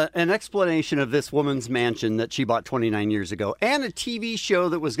an explanation of this woman's mansion that she bought 29 years ago and a TV show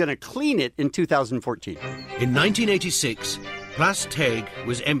that was going to clean it in 2014. In 1986, Place Teg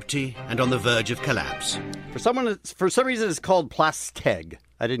was empty and on the verge of collapse. For some reason, it's called Place Teg.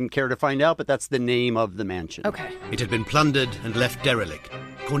 I didn't care to find out, but that's the name of the mansion. Okay. It had been plundered and left derelict.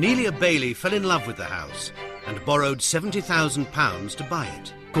 Cornelia Bailey fell in love with the house and borrowed £70,000 to buy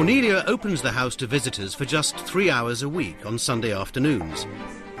it. Cornelia opens the house to visitors for just 3 hours a week on Sunday afternoons.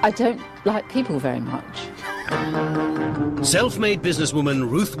 I don't like people very much. Self-made businesswoman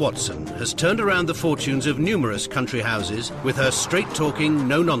Ruth Watson has turned around the fortunes of numerous country houses with her straight-talking,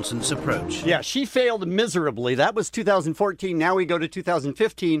 no-nonsense approach. Yeah, she failed miserably. That was 2014. Now we go to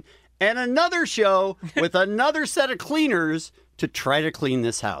 2015 and another show with another set of cleaners to try to clean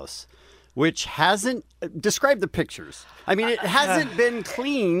this house, which hasn't... Describe the pictures. I mean, it hasn't been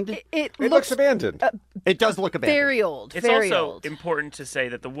cleaned. It looks abandoned. It does look abandoned. Very old. It's very also old. important to say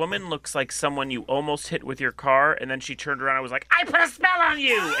that the woman looks like someone you almost hit with your car, and then she turned around and was like, I put a spell on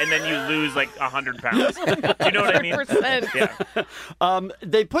you! And then you lose like 100 pounds. Do you know what I mean? 100%. Yeah.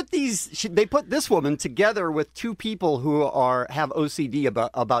 They put this woman together with two people who have OCD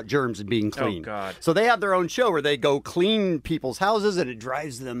about germs and being clean. Oh, God. So they have their own show where they go clean people's houses, and it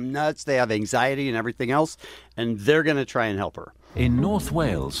drives them nuts. They have anxiety and everything else, and they're going to try and help her. In North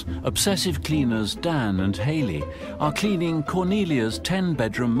Wales, obsessive cleaners Dan and Hayley are cleaning Cornelia's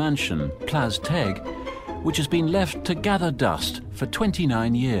 10-bedroom mansion, Place Teg, which has been left to gather dust for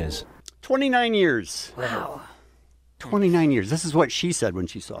 29 years. 29 years. Wow. 29 years. This is what she said when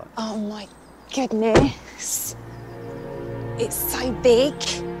she saw it. Oh, my goodness. It's so big.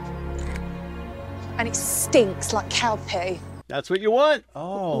 And it stinks like cow poo. That's what you want.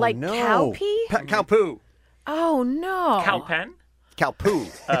 Oh, like no. cow pee? Cow poo. Oh, no. Cow pen? Cow poo.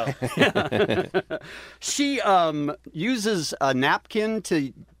 Oh. She uses a napkin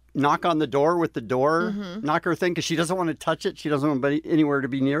to knock on the door with the door knocker thing because she doesn't want to touch it. She doesn't want anywhere to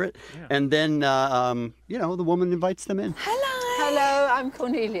be near it. Yeah. And then, the woman invites them in. Hello, I'm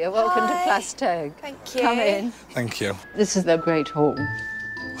Cornelia. Welcome to Plas Teg. Thank you. Come in. Thank you. This is the great hall.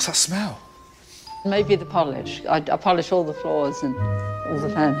 What's that smell? Maybe the polish. I polish all the floors and all the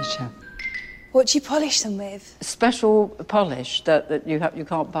furniture. What do you polish them with? Special polish that you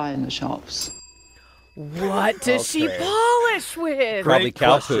can't buy in the shops. What does she polish with? Probably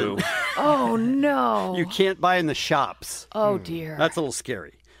cow poo. Oh, no. You can't buy in the shops. Oh, dear. That's a little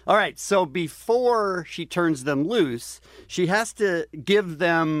scary. All right, so before she turns them loose, she has to give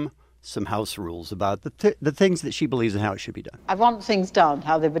them some house rules about the things that she believes and how it should be done. I want things done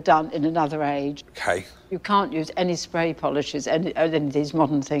how they were done in another age. Okay. You can't use any spray polishes, any of these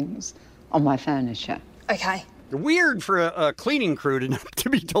modern things on my furniture. Okay. Weird for a cleaning crew to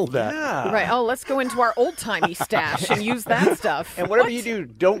be told that. Yeah. Right. Oh, let's go into our old-timey stash and use that stuff. And whatever you do,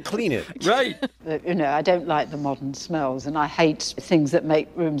 don't clean it. Right. I don't like the modern smells, and I hate things that make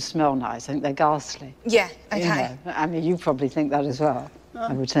rooms smell nice. I think they're ghastly. Yeah, okay. I mean, you probably think that as well,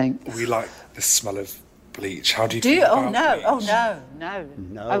 I would think. We like the smell of bleach. How do you Do you? feel Oh, about no. bleach? Oh,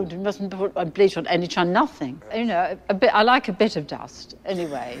 no. Oh, you mustn't put bleach on any time, nothing. I like a bit of dust,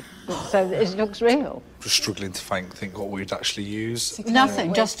 anyway, so it looks real. Just struggling to think what we'd actually use.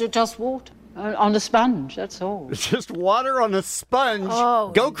 Nothing, just water. On a sponge, that's all. Just water on a sponge.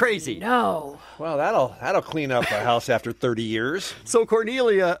 Oh, go crazy. No. Well, that'll clean up a house after 30 years. So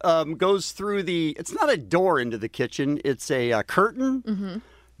Cornelia goes through it's not a door into the kitchen, it's a curtain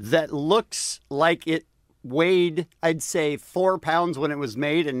that looks like it weighed, I'd say, 4 pounds when it was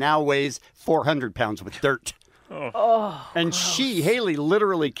made, and now weighs 400 pounds with dirt. And Haley,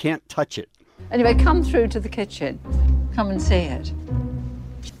 literally can't touch it. Anyway, come through to the kitchen. Come and see it.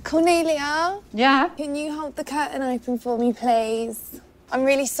 Cornelia? Yeah? Can you hold the curtain open for me, please? I'm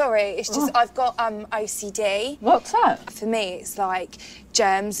really sorry. It's just I've got OCD. What's that? For me, it's like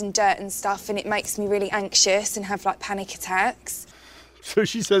germs and dirt and stuff, and it makes me really anxious and have like panic attacks. So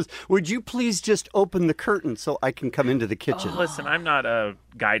she says, would you please just open the curtain so I can come into the kitchen? Listen, I'm not a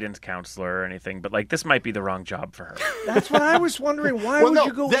guidance counselor or anything, but this might be the wrong job for her. That's what I was wondering. Why would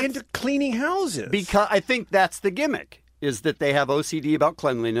you go into cleaning houses? Because I think that's the gimmick, is that they have OCD about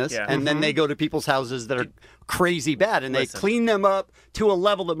cleanliness, and then they go to people's houses that are crazy bad, and they clean them up to a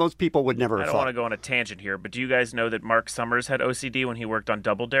level that most people would never have I don't want to go on a tangent here, but do you guys know that Mark Summers had OCD when he worked on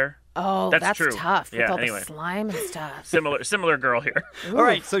Double Dare? Oh, that's true. tough with all anyway. the slime and stuff. Similar girl here. All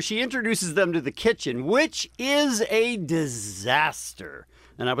right, so she introduces them to the kitchen, which is a disaster.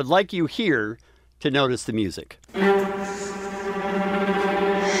 And I would like you here to notice the music.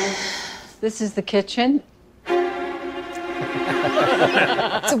 This is the kitchen.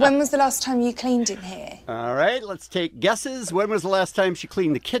 So when was the last time you cleaned in here? All right, let's take guesses. When was the last time she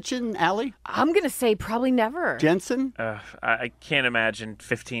cleaned the kitchen, Allie? I'm going to say probably never. Jensen? I can't imagine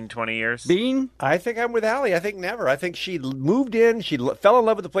 15, 20 years. Bean? I think I'm with Allie. I think never. I think she moved in, she fell in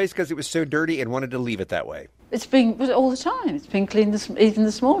love with the place because it was so dirty and wanted to leave it that way. It's been all the time. It's been cleaned even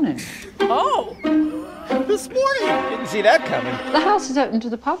this morning. Oh! This morning? Didn't see that coming. The house is open to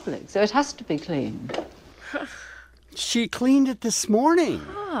the public, so it has to be cleaned. She cleaned it this morning.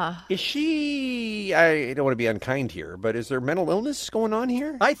 Is she, I don't want to be unkind here, but is there mental illness going on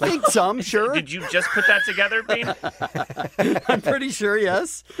here? I think some, sure. Did you just put that together, Bean? I'm pretty sure,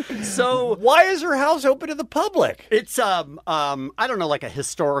 yes. So why is her house open to the public? It's, I don't know, like a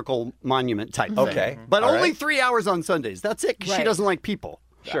historical monument type thing. Okay. But All only right. 3 hours on Sundays. That's it, 'cause she doesn't like people.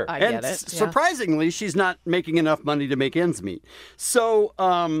 Sure. I And get it. surprisingly, she's not making enough money to make ends meet. So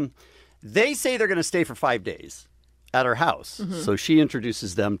they say they're going to stay for 5 days at her house. So she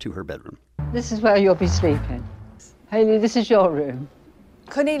introduces them to her bedroom. This is where you'll be sleeping. Haley, this is your room.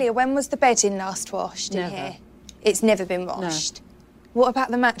 Cornelia, when was the bedding last washed in Never. here? It's never been washed. What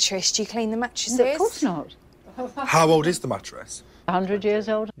about the mattress? Do you clean the mattresses? Of course not. How old is the mattress? 100 years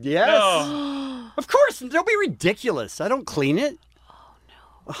old? Yes. No. Of course. Don't be ridiculous. I don't clean it.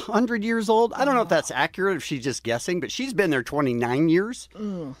 100 years old? I don't know if that's accurate, if she's just guessing, but she's been there 29 years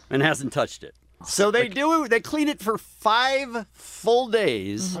and hasn't touched it. So they clean it for 5 full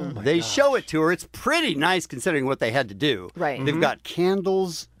days. They show it to her. It's pretty nice considering what they had to do. Right. They've got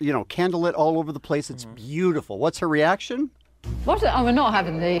candles, candlelit all over the place. It's beautiful. What's her reaction? What? Oh, we're not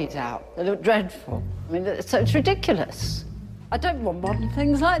having these out. They look dreadful. I mean, it's ridiculous. I don't want modern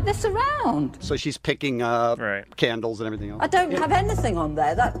things like this around. So she's picking up candles and everything else. I don't have anything on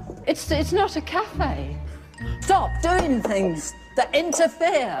there. It's not a cafe. Stop doing things that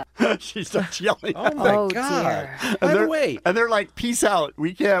interfere. She starts yelling. Oh my God! By the way, and they're like, "Peace out.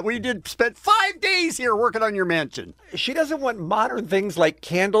 We spent 5 days here working on your mansion." She doesn't want modern things like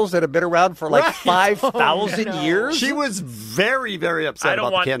candles that have been around for like 5,000 years. She was very, very upset I don't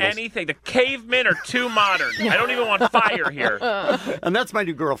about want the candles. anything. The cavemen are too modern. I don't even want fire here. And that's my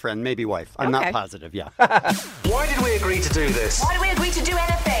new girlfriend, maybe wife. I'm not positive. Yeah. Why did we agree to do this? Why did we agree to do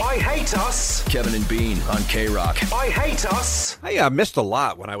anything? I hate us. Kevin and Bean on K-Rock. I hate us. I missed a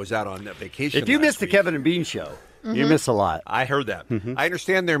lot when I was out on vacation. If you missed the Kevin and Bean show, you miss a lot. I heard that. I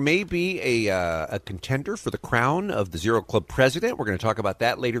understand there may be a contender for the crown of the Zero Club president. We're going to talk about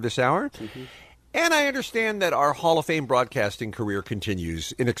that later this hour. And I understand that our Hall of Fame broadcasting career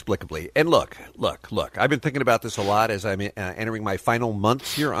continues inexplicably. And look. I've been thinking about this a lot as I'm entering my final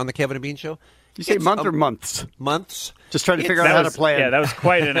months here on the Kevin and Bean show. You say month or months? Months. Just trying to figure out how to plan. Yeah, that was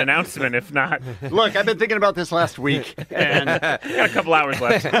quite an announcement, if not. Look, I've been thinking about this last week. And got a couple hours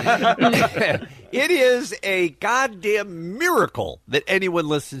left. It is a goddamn miracle that anyone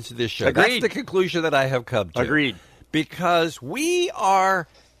listens to this show. Agreed. That's the conclusion that I have come to. Agreed. Because we are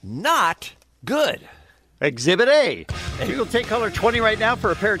not good. Exhibit A. We will take caller 20 right now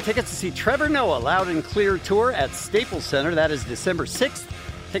for a pair of tickets to see Trevor Noah Loud and Clear Tour at Staples Center. That is December 6th.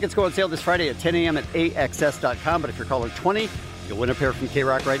 Tickets go on sale this Friday at 10 a.m. at AXS.com. But if you're caller 20, you'll win a pair from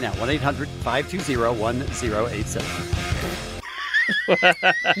K-Rock right now.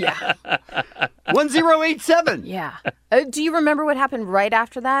 1-800-520-1087. Yeah. 1087. Yeah. Do you remember what happened right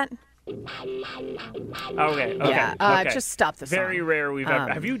after that? Okay. Yeah. Okay. Just stop the song. Very rare we've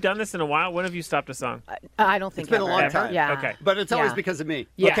ever. Have you done this in a while? When have you stopped a song? I don't think It's been a ever. long time. Yeah. Okay. But it's always Yeah. because of me.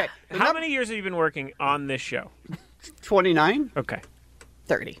 Yeah. Okay. How many years have you been working on this show? 29? Okay.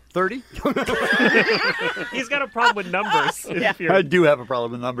 30. 30? He's got a problem with numbers. I do have a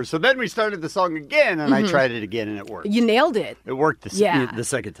problem with numbers. So then we started the song again, and I tried it again, and it worked. You nailed it. It worked the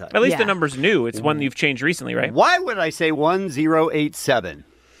second time. At least the number's new. It's one you've changed recently, right? Why would I say 1087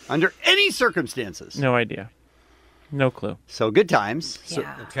 under any circumstances? No idea. No clue. So good times.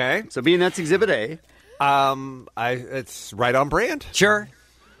 Yeah. Okay. So being that's Exhibit A. It's right on brand. Sure.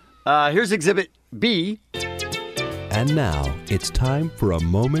 Here's Exhibit B. And now it's time for a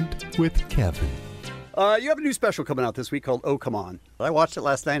moment with Kevin. You have a new special coming out this week called Oh Come On. I watched it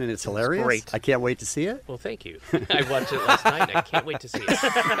last night and it's hilarious. great. I can't wait to see it. Well, thank you. I watched it last night and I can't wait to see it.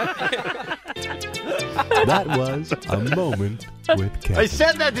 That was a moment with Kevin. I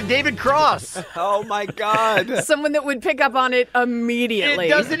said that to David Cross. Oh my God. Someone that would pick up on it immediately.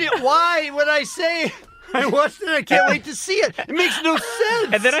 Why would I say I watched it and I can't wait to see it? It makes no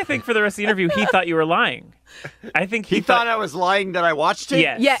sense. And then I think for the rest of the interview, he thought you were lying. I think he thought I was lying that I watched it?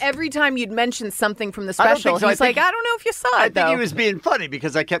 Yes. Yeah, every time you'd mention something from the I don't special, think so. he's like, I don't know if you saw it, I think though. he was being funny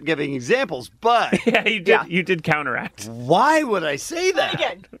because I kept giving examples, but Yeah, you did. You did counteract. why would I say that?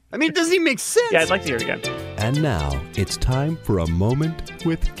 Again. I mean, it doesn't even make sense. Yeah, I'd like to hear it again. And now it's time for a moment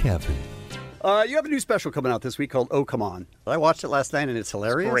with Kevin. You have a new special coming out this week called Oh Come On. I watched it last night and it's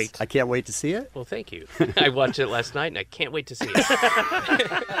hilarious. great. I can't wait to see it. Well, thank you. I watched it last night and I can't wait to see it.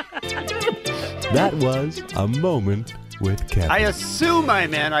 That was a moment with Kevin. I assume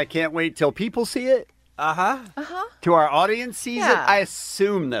I can't wait till people see it. Uh-huh. To our audience sees it. Yeah. I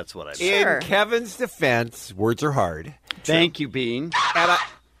assume that's what I mean. In Kevin's defense, words are hard. Thank you, Bean.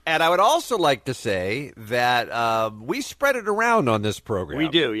 And I would also like to say that we spread it around on this program. We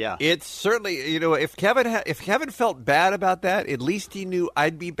do, yeah. It's certainly, if Kevin felt bad about that, at least he knew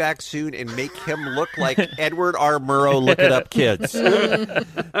I'd be back soon and make him look like Edward R. Murrow, Look It Up Kids.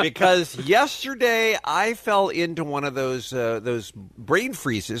 Because yesterday I fell into one of those brain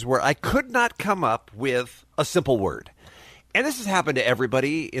freezes where I could not come up with a simple word. And this has happened to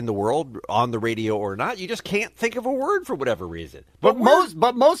everybody in the world, on the radio or not. You just can't think of a word for whatever reason. But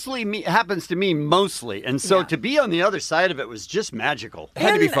mostly happens to me mostly. And so to be on the other side of it was just magical. It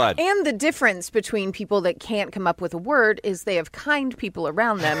had to be fun. And the difference between people that can't come up with a word is they have kind people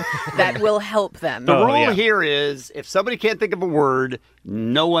around them that will help them. The rule here is if somebody can't think of a word,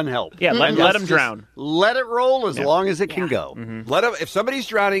 no one helps. Yeah, let them drown. Let it roll as long as it can go. Let them. If somebody's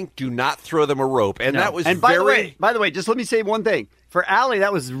drowning, do not throw them a rope. And that was by the way, just let me say one thing. For Allie,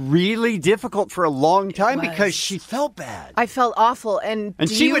 that was really difficult for a long time because she felt bad. I felt awful. And do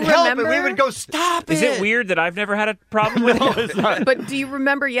she you would help, remember? and we would go, stop it. Is it weird that I've never had a problem with it? It's not. But do you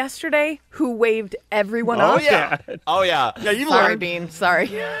remember yesterday who waved everyone Oh, off? yeah. Oh, yeah. Yeah, you Sorry, learned. Bean.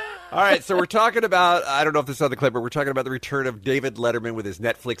 Sorry. All right, so we're talking about, I don't know if this is on the clip, but we're talking about the return of David Letterman with his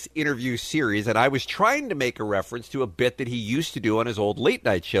Netflix interview series, and I was trying to make a reference to a bit that he used to do on his old late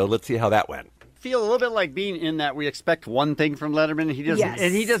night show. Let's see how that went. feel a little bit like being in that we expect one thing from Letterman, he doesn't, Yes.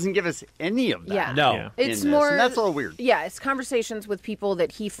 and he doesn't give us any of that. Yeah. No. in It's this, more. and that's a little weird. Yeah, it's conversations with people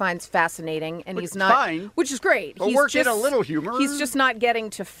that he finds fascinating, and Which he's is not. fine. Which is great. But He's work in just a little humor. He's just not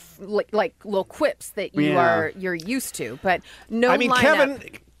getting to like little quips that you're used to. But no. I mean,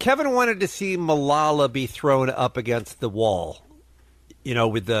 lineup. Kevin wanted to see Malala be thrown up against the wall,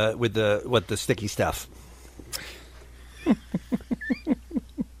 with the sticky stuff.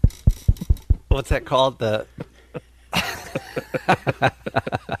 What's that called? The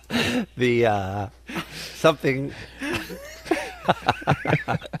something.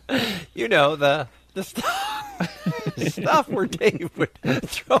 The stuff where Dave would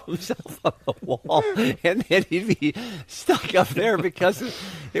throw himself on the wall and then he'd be stuck up there because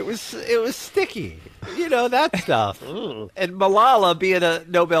it was sticky. That stuff. And Malala, being a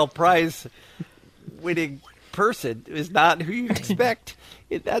Nobel Prize winning person, is not who you expect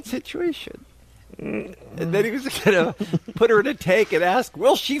in that situation. And then he was going to put her in a tank and ask,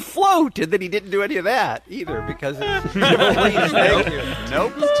 will she float? And then he didn't do any of that either because it's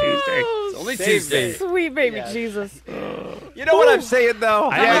Nope. It's Tuesday. It's only Tuesday. Sweet baby Jesus. You know what I'm saying, though?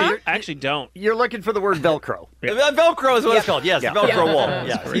 I actually don't. You're looking for the word Velcro. Velcro is what it's called. Yes, Yeah. Velcro Yeah. wall. That's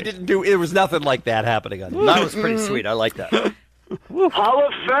Yes, great. he didn't do. There was nothing like that happening on. That was pretty sweet. I like that. Hall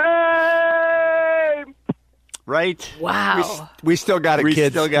of Fame! Right? Wow. We still got it, We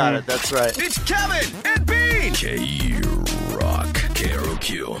kids. still got it. That's right. It's Kevin and Bean. K-Rock.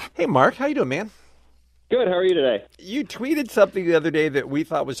 KROQ. Hey, Mark, how you doing, man? Good, how are you today? You tweeted something the other day that we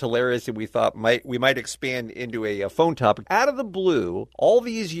thought was hilarious and we thought we might expand into a phone topic. Out of the blue, all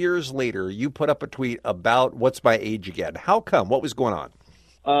these years later, you put up a tweet about What's My Age Again. How come? What was going on?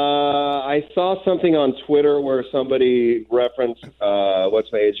 I saw something on Twitter where somebody referenced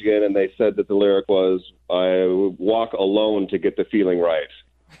What's My Age Again, and they said that the lyric was, I walk alone to get the feeling right.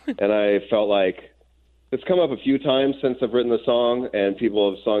 And I felt like it's come up a few times since I've written the song, and people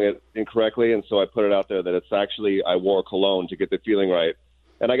have sung it incorrectly, and so I put it out there that it's actually I wore cologne to get the feeling right.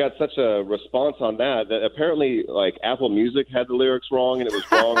 And I got such a response on that apparently, like, Apple Music had the lyrics wrong, and it was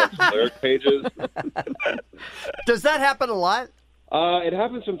wrong on some lyric pages. Does that happen a lot? It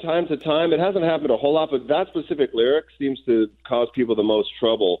happens from time to time. It hasn't happened a whole lot, but that specific lyric seems to cause people the most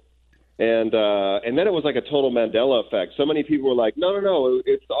trouble. And then it was like a total Mandela effect. So many people were like, no,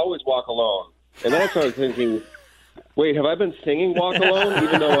 it's always Walk Alone. And then I started thinking, wait, have I been singing Walk Alone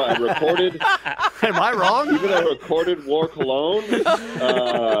even though I recorded? Am I wrong? Even though I recorded Walk Alone?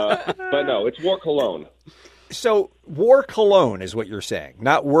 But no, it's Walk Alone. So, war cologne is what you're saying,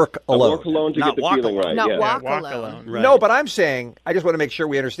 not work alone. Walk alone to get the feeling right. Not yeah. walk Walk alone. alone. Right. No, but I'm saying I just want to make sure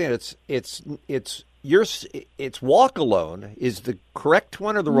we understand. It's walk alone is the correct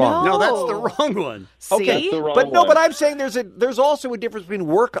one or the wrong? No, that's the wrong one. Okay, See? That's the wrong but no, one. but I'm saying there's also a difference between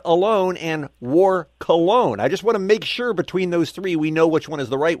work alone and war cologne. I just want to make sure between those three we know which one is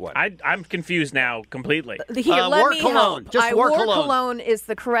the right one. I'm confused now completely. Here, let war me cologne. help. Just war wore cologne. is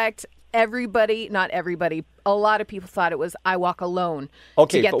the correct. Not everybody. A lot of people thought it was I walk alone.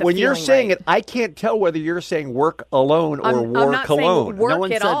 Okay, to get but the when you're feeling saying right. it, I can't tell whether you're saying work alone or I'm war not cologne. saying work No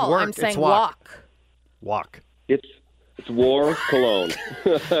one at said all. work, I'm it's saying walk. walk. It's War Cologne.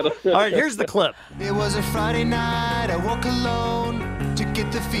 All right, here's the clip. It was a Friday night, I walk alone to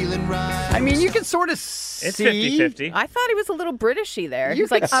get the feeling right. I mean, you can sort of It's see. 50-50. I thought he was a little Britishy there. You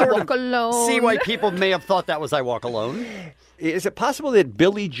He's like, can I sort walk of alone. see why people may have thought that was I Walk Alone. Is it possible that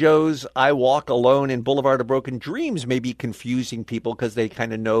Billy Joe's I Walk Alone in Boulevard of Broken Dreams may be confusing people because they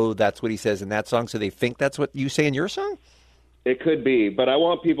kind of know that's what he says in that song, so they think that's what you say in your song? It could be, but I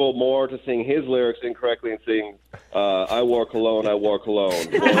want people more to sing his lyrics incorrectly and sing, I walk alone, I walk alone.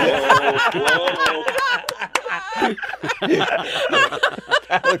 Whoa, whoa.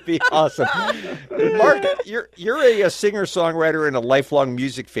 That would be awesome. Mark, you're a singer-songwriter and a lifelong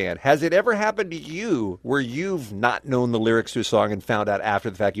music fan. Has it ever happened to you where you've not known the lyrics to a song and found out after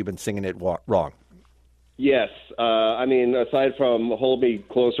the fact you've been singing it wrong? Yes. I mean, aside from Hold Me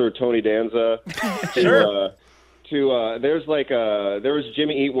Closer, Tony Danza, Sure. there was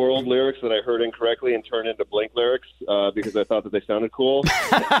Jimmy Eat World lyrics that I heard incorrectly and turned into Blink lyrics because I thought that they sounded cool.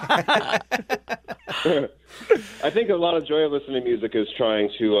 I think a lot of joy of listening to music is trying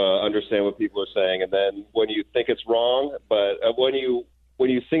to understand what people are saying, and then when you think it's wrong, but when you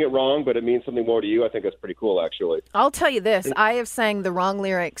sing it wrong, but it means something more to you, I think that's pretty cool, actually. I'll tell you this. I have sang the wrong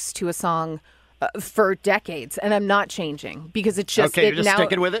lyrics to a song for decades, and I'm not changing because it just Okay, you're just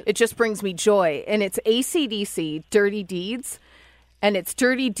sticking with it? It just brings me joy, and it's AC/DC, Dirty Deeds, and it's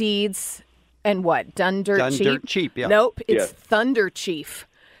Dirty Deeds and what? Done Dirt Done Cheap? Dirt Cheap, yeah. Nope, it's Yes. Thunder Chief.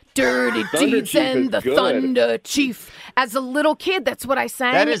 Dirty Thunder Deeds Chief and is the good. Thunder Chief. As a little kid, that's what I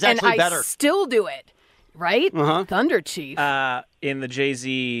sang, That is and actually I better. still do it. Right? Uh-huh. Thunder Chief. In the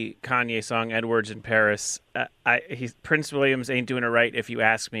Jay-Z Kanye song Edwards in Paris, Prince Williams ain't doing it right if you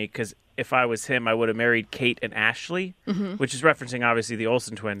ask me, because if I was him, I would have married Kate and Ashley, which is referencing obviously the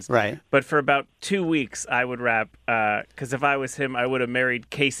Olsen twins. Right. But for about 2 weeks, I would rap, because if I was him, I would have married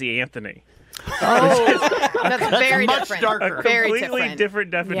Casey Anthony. Oh, that's very much different. darker. Very Completely different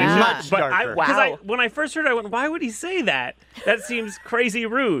definition. Yeah. Much But darker. Wow. when I first heard it, I went, why would he say that? That seems crazy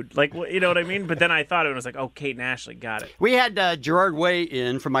rude. Like, you know what I mean? But then I thought it was like, oh, Kate and Ashley, got it. We had Gerard Way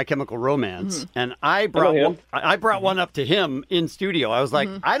in from My Chemical Romance, and I know him. brought one up to him in studio. I was like,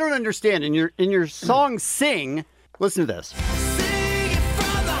 I don't understand. In your song Sing, listen to this.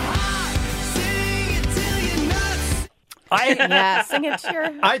 Yeah, sing it to your...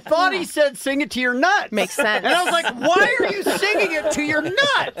 I thought he said sing it to your nuts. Makes sense. And I was like, why are you singing it to your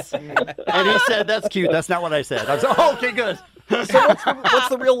nuts? And he said, that's cute. That's not what I said. I was like, oh, okay, good. So what's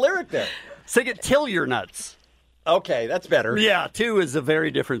the real lyric there? Sing it till your nuts. Okay, that's better. Yeah, two is a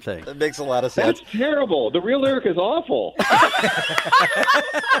very different thing. That makes a lot of sense. That's terrible. The real lyric is awful.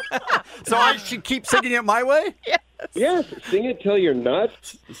 So I should keep singing it my way? Yes, sing it till you're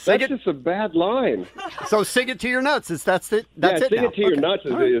nuts. That's just a bad line. So sing it to your nuts. That's it. Yeah, That's it sing now. it to your nuts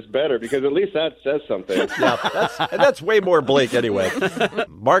is better, because at least that says something. Yeah, that's way more Blake anyway.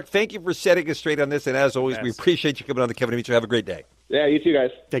 Mark, thank you for setting us straight on this, and as always, we appreciate you coming on the Kevin and Bean Show. Have a great day. Yeah, you too,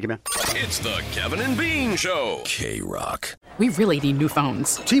 guys. Thank you, man. It's the Kevin and Bean Show. K-Rock. We really need new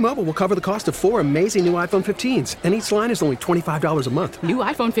phones. T-Mobile will cover the cost of 4 amazing new iPhone 15s, and each line is only $25 a month. New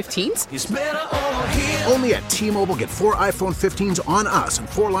iPhone 15s? It's better over here. Only at T-Mobile, get 4 iPhone 15s on us and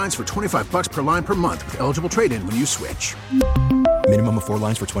 4 lines for $25 per line per month with eligible trade-in when you switch. Minimum of 4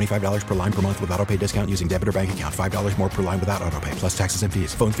 lines for $25 per line per month with autopay discount using debit or bank account. $5 more per line without autopay, plus taxes and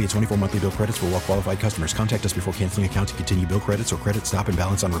fees. Phone fee at 24 monthly bill credits for well-qualified customers. Contact us before canceling account to continue bill credits or credit stop and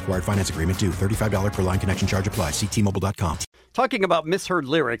balance on required finance agreement due. $35 per line connection charge applies. See T-Mobile.com. Talking about misheard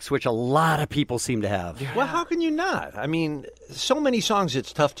lyrics, which a lot of people seem to have. Well, how can you not? I mean, so many songs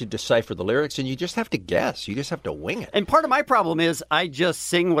it's tough to decipher the lyrics, and you just have to guess. You just have to wing it. And part of my problem is I just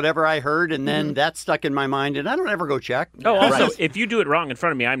sing whatever I heard, and then that's stuck in my mind, and I don't ever go check. Oh, also, if you do it wrong in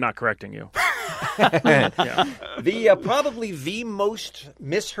front of me, I'm not correcting you. The probably the most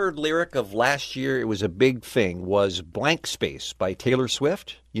misheard lyric of last year, it was a big thing, was Blank Space by Taylor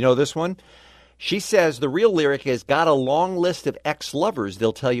Swift. You know this one? She says the real lyric is, got a long list of ex-lovers,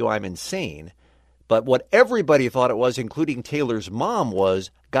 they'll tell you I'm insane. But what everybody thought it was, including Taylor's mom, was,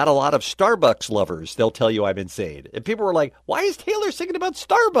 got a lot of Starbucks lovers, they'll tell you I'm insane. And people were like, why is Taylor singing about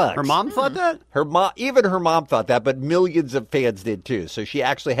Starbucks? Her mom thought that? Even her mom thought that, but millions of fans did too. So she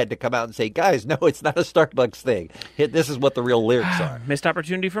actually had to come out and say, guys, no, it's not a Starbucks thing. This is what the real lyrics are. Missed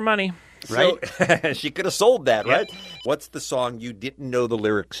opportunity for money. Right? So, she could have sold that, right? What's the song you didn't know the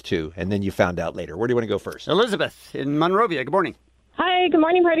lyrics to, and then you found out later? Where do you want to go first? Elizabeth in Monrovia. Good morning. Hi, good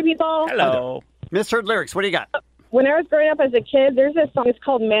morning, party people. Hello. Misheard lyrics. What do you got? When I was growing up as a kid, there's a song, it's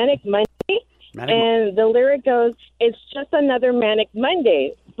called Manic Monday, and the lyric goes, it's just another Manic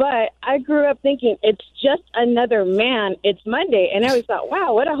Monday. But I grew up thinking, it's just another man, it's Monday. And I always thought,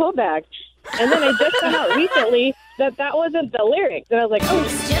 wow, what a hoeback. And then I just found out recently that wasn't the lyric. And I was like, oh.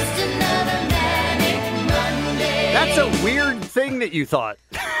 It's just another Manic Monday. That's a weird thing that you thought.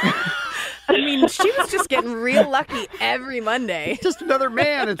 I mean, she was just getting real lucky every Monday. Just another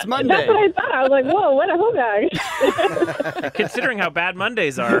man. It's Monday. That's what I thought. I was like, whoa, what a hoeback. Considering how bad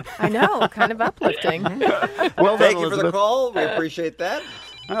Mondays are. I know, kind of uplifting. Well, thank you for the call. We appreciate that.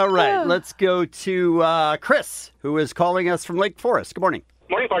 All right, let's go to Chris, who is calling us from Lake Forest. Good morning.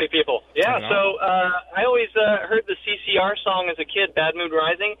 Morning, party people. Yeah, so I always heard the CCR song as a kid, Bad Mood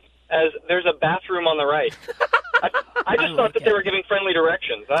Rising, as there's a bathroom on the right. I just thought that they were giving friendly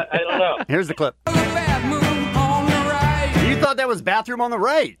directions. I don't know. Here's the clip. You thought that was bathroom on the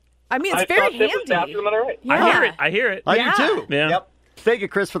right. I mean, it's I very thought handy. This was bathroom on the right. Yeah. I hear it. I do too. Yeah. Yep. Thank you,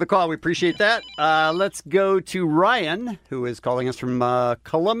 Chris, for the call. We appreciate that. Let's go to Ryan, who is calling us from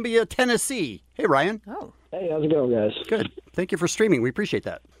Columbia, Tennessee. Hey, Ryan. Oh. Hey, how's it going, guys? Good. Thank you for streaming. We appreciate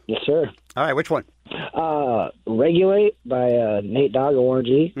that. Yes, sir. All right, which one? Regulate by Nate Dogg and Warren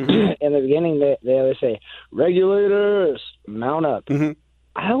G. Mm-hmm. In the beginning, they always say, regulators, mount up. Mm-hmm.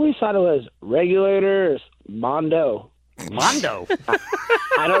 I always thought it was regulators, Mondo. Mondo?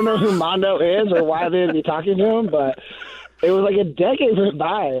 I don't know who Mondo is or why they'd be talking to him, but it was like a decade went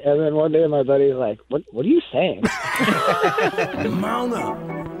by, and then one day my buddy's like, what are you saying? Mount up.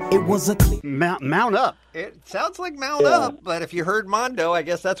 It was a Mount Up. It sounds like Mount Up, but if you heard Mondo, I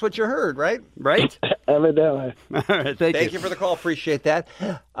guess that's what you heard, right? Right? Evidently. All right, thank you for the call. Appreciate that.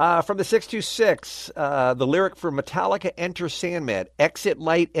 From the 626, the lyric for Metallica, Enter Sandman, Exit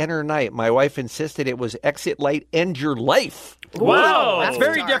Light, Enter Night. My wife insisted it was Exit Light, End Your Life. Whoa. That's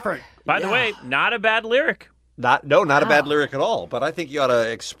very different. By the way, not a bad lyric. Not a bad lyric at all, but I think you ought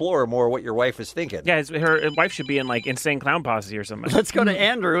to explore more what your wife is thinking. Yeah, her wife should be in like Insane Clown Posse or something. Let's go to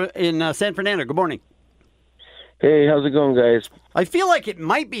Andrew in San Fernando. Good morning. Hey, how's it going, guys? I feel like it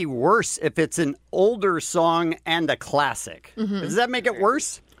might be worse if it's an older song and a classic. Mm-hmm. Does that make it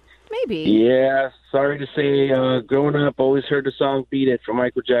worse? Maybe. Yeah, sorry to say, growing up, always heard the song Beat It from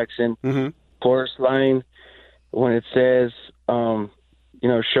Michael Jackson. Mm-hmm. Chorus line, when it says,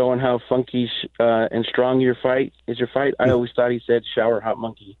 showing how funky and strong your fight is your fight. I always thought he said shower hot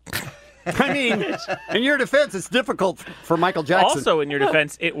monkey. I mean, in your defense, it's difficult for Michael Jackson. Also, in your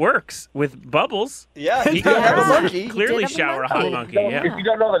defense, it works with Bubbles. Yeah, he did have a monkey. Clearly shower a hot monkey. Yeah. If you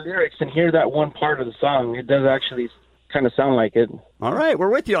don't know the lyrics and hear that one part of the song, it does actually kind of sound like it. All right, we're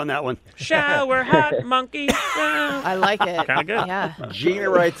with you on that one. Shower hot monkey. I like it. Kind of good. Yeah. Gina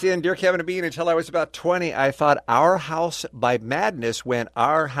writes in, Dear Kevin and Bean, until I was about 20, I thought Our House by Madness went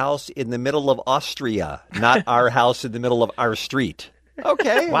Our House in the middle of Austria, not Our House in the middle of our street.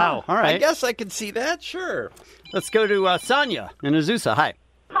 Okay. Wow. All right. I guess I can see that. Sure. Let's go to Sonia in Azusa. Hi.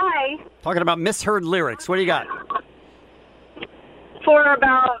 Hi. Talking about misheard lyrics. What do you got? For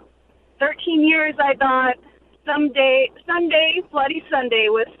about 13 years, I thought Sunday, Bloody Sunday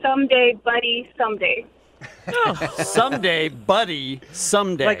was someday, buddy, someday. Someday, buddy,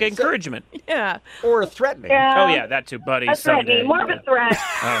 someday. Like encouragement. Yeah. Or threatening. Yeah. Oh, yeah, that too, buddy. That's Someday. threatening. More of a threat.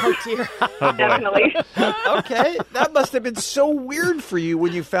 Oh, dear. Oh, boy. Definitely. Okay. That must have been so weird for you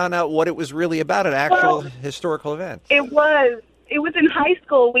when you found out what it was really about, an actual historical event. It was in high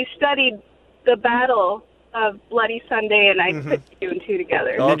school. We studied the battle of Bloody Sunday, and I put two and two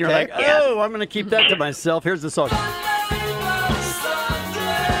together. And then you're like, I'm going to keep that to myself. Here's the song.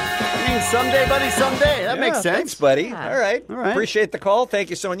 Someday, buddy, someday. That makes sense. Thanks, buddy. All right. Appreciate the call. Thank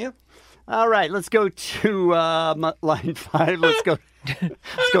you, Sonia. All right, let's go to line 5. Let's go to Donna.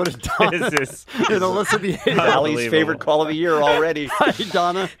 What is this? And Alyssa Allie's favorite call of the year already. Hi,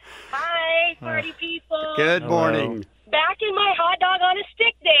 Donna. Hi, party people. Good morning. Back in my hot dog on a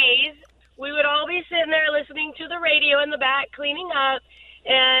stick days, we would all be sitting there listening to the radio in the back, cleaning up,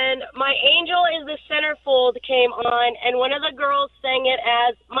 and My Angel is the Centerfold came on, and one of the girls sang it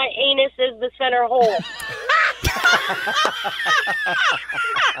as My Anus is the Center Hole.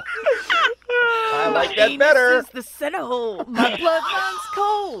 I like that better. This is the center hole. My blood runs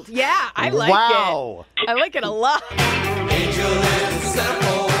cold. Yeah, I like Wow. it. I like it a lot.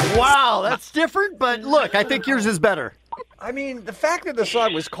 Wow, that's different, but look, I think yours is better. I mean, the fact that the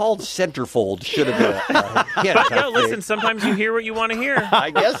song was called Centerfold should have been a hint. No, listen, sometimes you hear what you want to hear.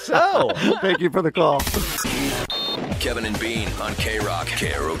 I guess so. Thank you for the call. Kevin and Bean on K-Rock,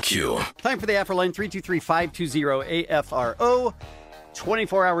 KROQ. Time for the Afro line, 323-520-AFRO.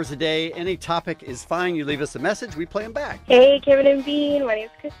 24 hours a day. Any topic is fine. You leave us a message, we play them back. Hey, Kevin and Bean. My name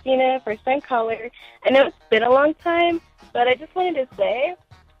is Christina, first-time caller. I know it's been a long time, but I just wanted to say...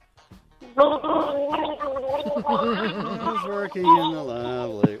 I was working in the lab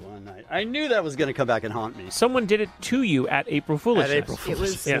late one night. I knew that was going to come back and haunt me. Someone did it to you at April Foolishness. At April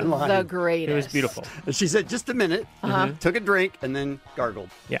Foolishness. It was the greatest. It was beautiful. She said, just a minute, took a drink, and then gargled.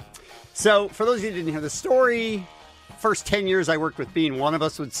 Yeah. So, for those of you who didn't hear the story, first 10 years I worked with Bean, one of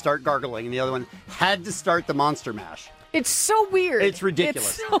us would start gargling, and the other one had to start the Monster Mash. It's so weird. It's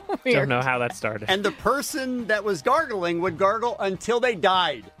ridiculous. It's so weird. Don't know how that started. And the person that was gargling would gargle until they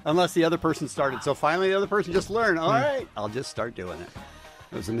died, unless the other person started. So finally the other person just learned, all right, I'll just start doing it.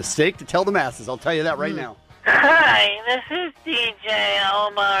 It was a mistake to tell the masses. I'll tell you that right now. Hi, this is DJ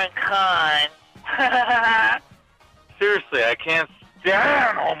Omar Khan. Seriously, I can't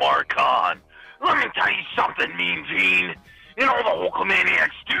stand Omar Khan. Let me tell you something, Mean Gene. You know, the Hulkamaniacs,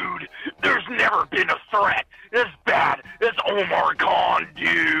 dude, there's never been a threat as bad as Omar Khan,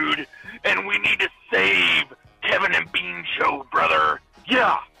 dude. And we need to save Kevin and Bean show, brother.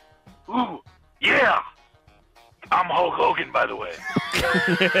 Yeah. Ooh, yeah. I'm Hulk Hogan, by the way.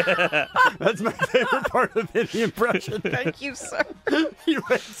 That's my favorite part of any impression. Thank you, sir. You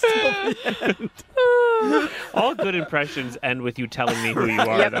went till the end. All good impressions end with you telling me who you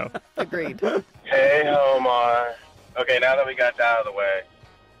are, though. Agreed. Hey, Omar. Okay, now that we got that out of the way,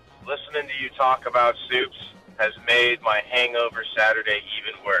 listening to you talk about soups has made my hangover Saturday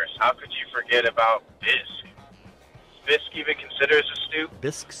even worse. How could you forget about bisque? Is bisque even considered a stew?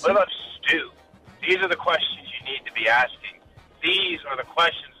 Bisque soup? What about stew? These are the questions you need to be asking. These are the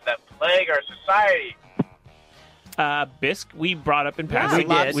questions that plague our society. Bisque, we brought up in passing.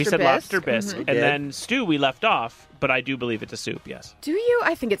 We said lobster bisque. And then stew, we left off, but I do believe it's a soup, yes. Do you?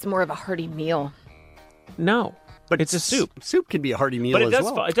 I think it's more of a hearty meal. No. But it's a soup. Soup can be a hearty meal but it as does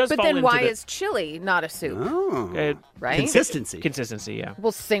well. It does but fall then into why the... is chili not a soup? Oh. Right? Consistency. Consistency, yeah.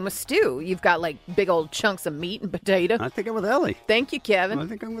 Well, same with stew. You've got like big old chunks of meat and potato. I think I'm with Ellie. Thank you, Kevin. I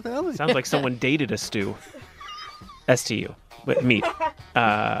think I'm with Ellie. Sounds like someone dated a stew. STU. With meat.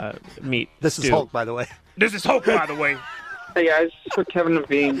 Meat. This stew. is Hulk, by the way. This is Hulk, by the way. Hey, guys. For Kevin and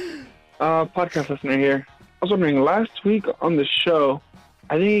Bean, podcast listener here. I was wondering, last week on the show,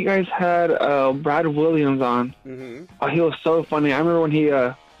 I think you guys had Brad Williams on. Mm-hmm. Oh, he was so funny. I remember when he...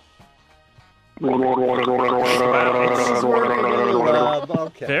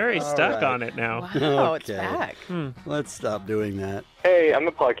 Very stuck on it now. Wow, it's back. Let's stop doing that. Hey, I'm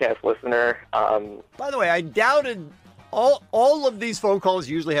a podcast listener. By the way, I doubted all of these phone calls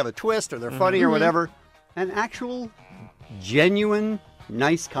usually have a twist or they're funny or whatever. An actual, genuine,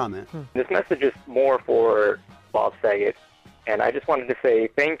 nice comment. This message is more for Bob Saget, and I just wanted to say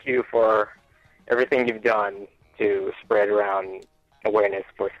thank you for everything you've done to spread around awareness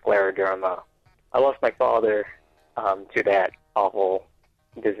for scleroderma. I lost my father to that awful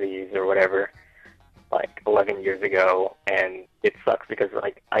disease or whatever, like 11 years ago, and it sucks because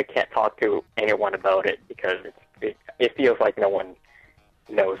like I can't talk to anyone about it because it feels like no one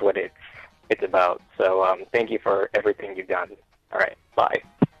knows what it's about. So thank you for everything you've done. All right, bye.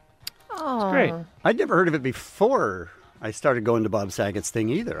 Oh, Great. I'd never heard of it before I started going to Bob Saget's thing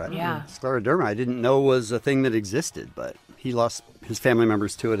either. Yeah. Scleroderma, I didn't know was a thing that existed, but he lost his family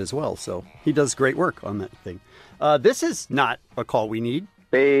members to it as well. So he does great work on that thing. This is not a call we need.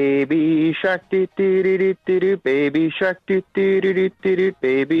 Baby shark, do do do do do do. Baby shark, do do do do do do.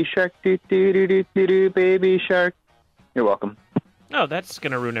 Baby shark, do do do do do do. Baby shark. You're welcome. Oh, that's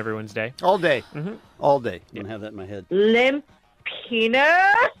going to ruin everyone's day. All day. All day. I'm going to have that in my head. Limp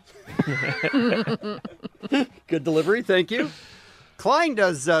peanut. Good delivery. Thank you. Klein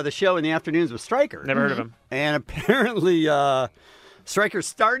does the show in the afternoons with Stryker. Never heard of him. And apparently Stryker's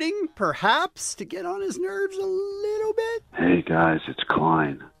starting, perhaps, to get on his nerves a little bit. Hey, guys, it's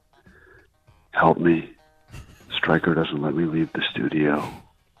Klein. Help me. Stryker doesn't let me leave the studio.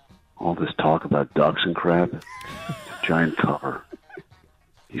 All this talk about ducks and crap, it's a giant cover.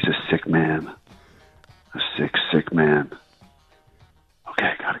 He's a sick man. A sick, sick man.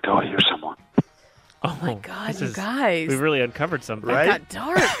 Okay, gotta go. I hear someone. Oh my God, you guys. We've really uncovered something. Right? It got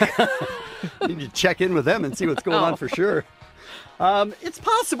dark. Need to check in with them and see what's going on for sure. It's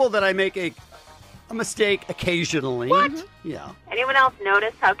possible that I make a mistake occasionally. What? Yeah. Anyone else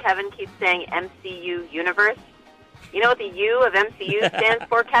notice how Kevin keeps saying MCU Universe? You know what the U of MCU stands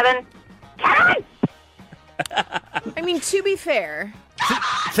for, Kevin? Kevin! I mean, to be fair.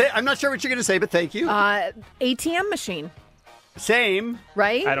 I'm not sure what you're going to say, but thank you. ATM machine. Same.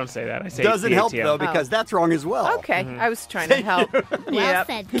 Right? I don't say that. I say Doesn't help, ATM. though, because that's wrong as well. Okay. I was trying to help. Well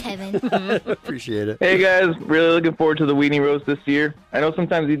said, Kevin. Appreciate it. Hey, guys. Really looking forward to the Weenie Roast this year. I know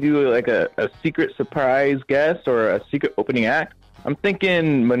sometimes you do like a secret surprise guest or a secret opening act. I'm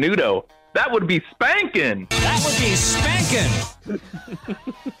thinking Menudo. That would be spanking. That would be spanking.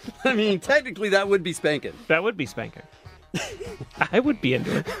 I mean, technically, that would be spanking. That would be spanking. I would be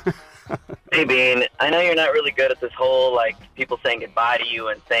into it. Hey, Bean, I know you're not really good at this whole, like, people saying goodbye to you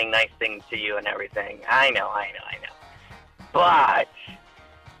and saying nice things to you and everything. I know. But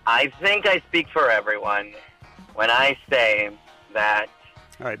I think I speak for everyone when I say that...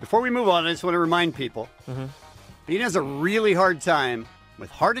 All right, before we move on, I just want to remind people, Bean has a really hard time with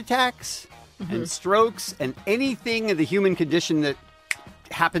heart attacks and strokes and anything in the human condition that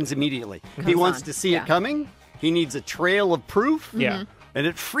happens immediately. He wants to see it coming. He needs a trail of proof. Yeah. And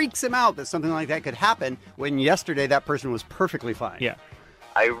it freaks him out that something like that could happen when yesterday that person was perfectly fine. Yeah.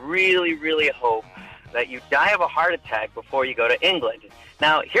 I really, really hope that you die of a heart attack before you go to England.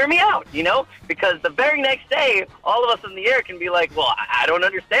 Now, hear me out, because the very next day, all of us in the air can be like, well, I don't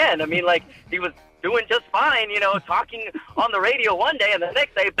understand. I mean, like, he was doing just fine, talking on the radio one day, and the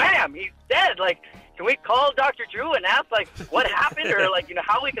next day, bam, he's dead. Like, can we call Dr. Drew and ask, like, what happened or, like,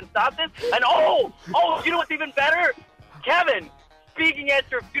 how we can stop this? And, you know what's even better? Kevin, speaking at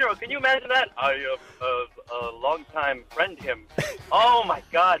your funeral. Can you imagine that? I a long-time friend him. Oh, my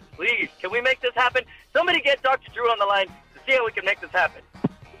God, please. Can we make this happen? Somebody get Dr. Drew on the line to see how we can make this happen.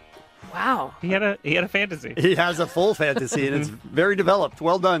 Wow. He had a fantasy. He has a full fantasy, and it's very developed.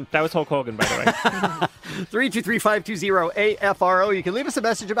 Well done. That was Hulk Hogan, by the way. 323-520-AFRO. You can leave us a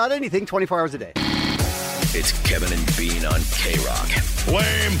message about anything 24 hours a day. It's Kevin and Bean on K-Rock.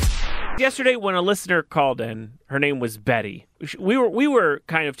 Lame. yesterday when a listener called in, her name was Betty. We were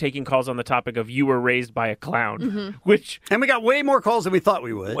kind of taking calls on the topic of you were raised by a clown, and we got way more calls than we thought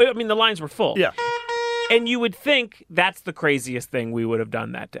we would. I mean, the lines were full. Yeah. And you would think that's the craziest thing we would have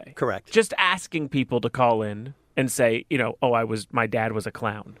done that day. Correct. Just asking people to call in and say, my dad was a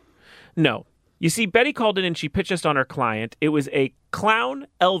clown. No. You see, Betty called in and she pitched us on her client. It was a clown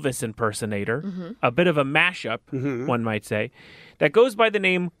Elvis impersonator, a bit of a mashup, one might say, that goes by the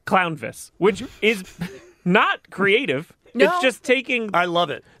name Clownvis, which is not creative. No. It's just taking... I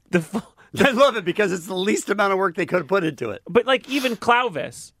love it. I love it because it's the least amount of work they could have put into it. But like even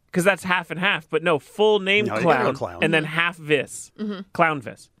Clowvis, because that's half and half, but no, full name clown, and then half vis,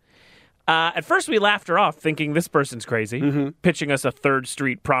 Clownvis. At first, we laughed her off, thinking this person's crazy, pitching us a 3rd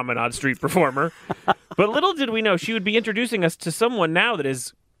Street Promenade Street performer. But little did we know she would be introducing us to someone now that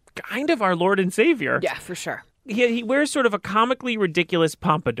is kind of our Lord and Savior. Yeah, for sure. He wears sort of a comically ridiculous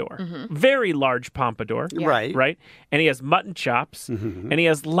pompadour, very large pompadour, right? And he has mutton chops, and he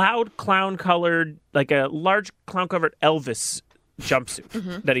has loud clown-colored, like a large clown-covered Elvis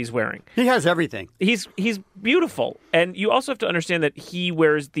jumpsuit that he's wearing. He has everything. He's beautiful. And you also have to understand that he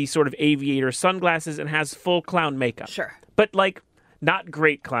wears the sort of aviator sunglasses and has full clown makeup. Sure. But like not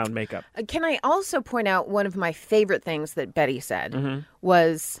great clown makeup. Can I also point out one of my favorite things that Betty said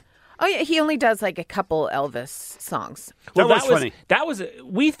was, oh yeah, he only does like a couple Elvis songs. Well, that was funny. That was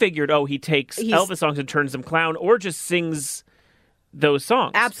we figured, he takes Elvis songs and turns them clown or just sings those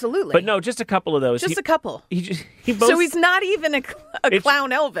songs. Absolutely. But no, just a couple of those. Just a couple. So he's not even a clown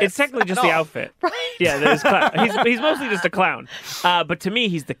Elvis. It's technically just the outfit. Right. Yeah, that is clown. He's mostly just a clown. But to me,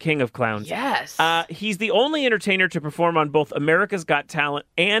 he's the king of clowns. Yes. He's the only entertainer to perform on both America's Got Talent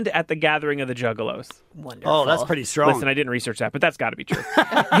and at the Gathering of the Juggalos. Wonderful. Oh, that's pretty strong. Listen, I didn't research that, but that's got to be true.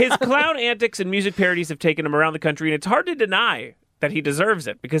 His clown antics and music parodies have taken him around the country, and it's hard to deny that he deserves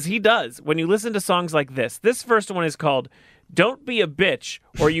it, because he does. When you listen to songs like this first one is called Don't Be a Bitch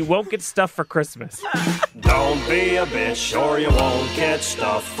or You Won't Get Stuff for Christmas. Don't be a bitch or you won't get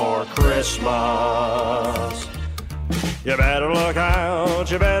stuff for Christmas. You better look out,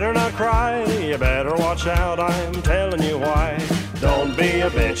 you better not cry, you better watch out, I'm telling you why. Don't be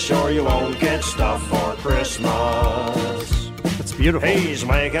a bitch or you won't get stuff for Christmas. That's beautiful. He's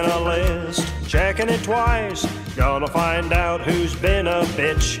making a list, checking it twice, gonna find out who's been a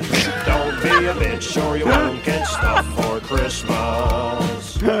bitch. Don't be a bitch or you won't get stuff for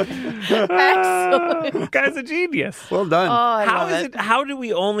Christmas. Excellent. Guy's a genius. Well done. Oh, I love it. How do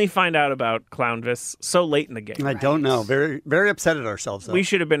we only find out about Clownvis so late in the game? I don't know. Very, very upset at ourselves, though. We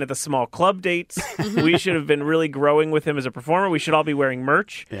should have been at the small club dates. We should have been really growing with him as a performer. We should all be wearing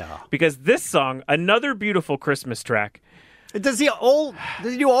merch. Yeah. Because this song, another beautiful Christmas track. Does he do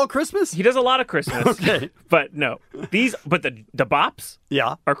all Christmas? He does a lot of Christmas. Okay. But no. The bops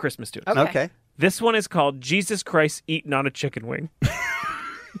are Christmas tunes. Okay. This one is called Jesus Christ Eating on a Chicken Wing.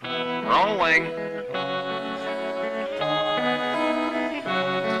 Rolling.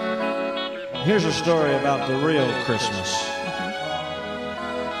 Here's a story about the real Christmas.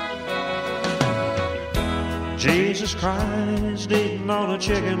 Jesus Christ eating on a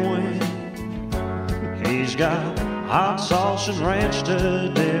chicken wing. He's got hot sauce and ranch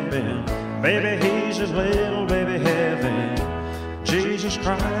to dip in. Baby, he's his little baby heaven. Jesus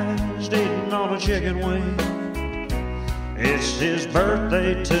Christ eating on a chicken wing. It's his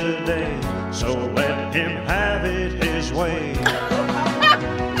birthday today, so let him have it his way.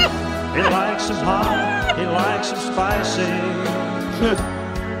 He likes them hot, he likes them spicy.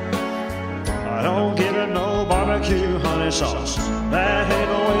 I don't give him no barbecue honey sauce. That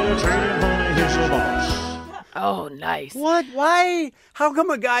ain't no way to treat him, honey, he's a boss. Oh, nice. What? Why? How come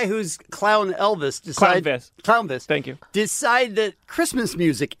a guy who's Clown Elvis Clownvis. Thank you. Decide that Christmas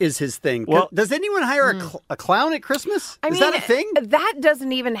music is his thing? Well, does anyone hire a clown at Christmas? I is mean, that a thing? That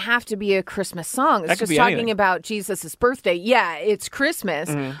doesn't even have to be a Christmas song. It's just talking about Jesus' birthday. Yeah, it's Christmas,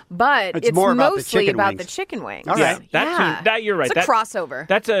 but it's more about mostly the chicken about wings. the chicken wings. All right. That you're right. It's a crossover.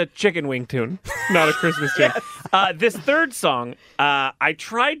 That's a chicken wing tune, not a Christmas tune. This third song, I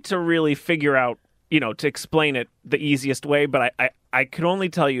tried to really figure out, to explain it the easiest way, but I could only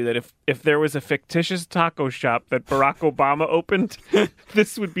tell you that if there was a fictitious taco shop that Barack Obama opened,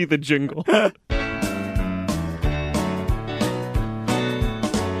 this would be the jingle.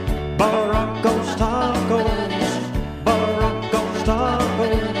 Baracos Tacos, Baracos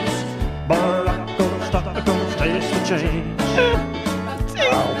Tacos, Baracos Tacos, taste the change.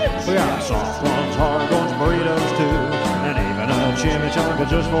 We got soft ones, hard ones, burritos too, and even a chimichanga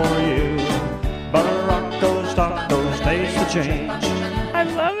just for you. Baracos Tacos, taste the change. I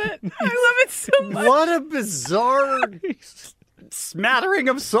love it. I love it so much. What a bizarre smattering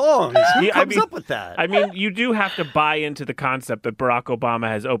of songs. Who comes up with that? I mean, you do have to buy into the concept that Barack Obama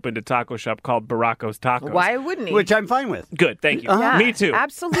has opened a taco shop called Baracco's Tacos. Why wouldn't he? Which I'm fine with. Good, thank you. Yeah, Me too.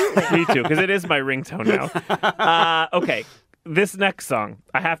 Absolutely. Me too, because it is my ringtone now. Okay, this next song,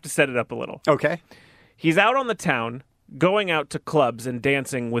 I have to set it up a little. Okay. He's out on the town, going out to clubs and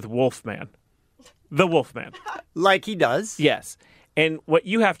dancing with Wolfman. The Wolfman. Like he does. Yes. And what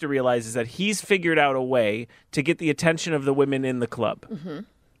you have to realize is that he's figured out a way to get the attention of the women in the club. Mm-hmm.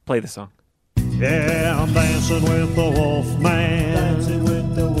 Play the song. Yeah, I'm dancing with the Wolfman. Dancing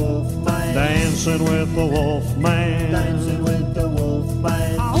with the Wolfman. Dancing with the Wolfman. Dancing with the Wolfman.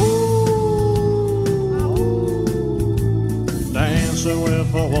 Dancing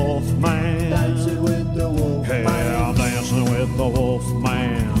with the Wolfman. Dancing with the Wolfman. Yeah, I'm dancing with the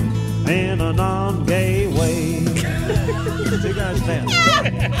Wolfman in a non-gay way. You guys dance.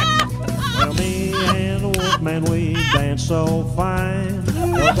 Well, me and the Wolfman, we dance so fine.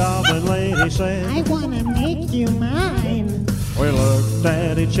 The Goblin Lady said, I wanna make you mine. we looked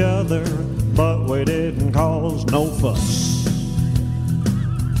at each other, but we didn't cause no fuss.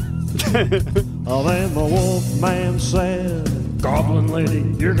 Oh, then the Wolfman said, Goblin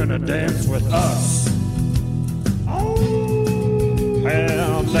Lady, you're gonna dance with us.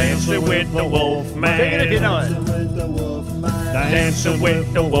 Well, I'm dancing with the Wolfman. Take it if you know it. Dancing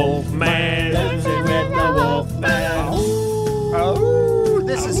with the Wolfman. Dancing with the Wolfman. Oh,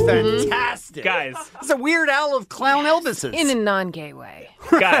 this is fantastic. Guys. This is a Weird Al of Clown Elvises. In a non-gay way.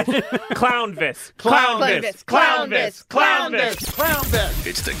 Guys, Clownvis. Clownvis. Clownvis. Clownvis. Clownvis.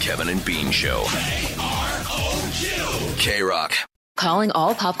 It's the Kevin and Bean Show. K-Rock. Calling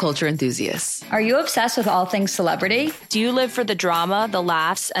all pop culture enthusiasts. Are you obsessed with all things celebrity? Do you live for the drama, the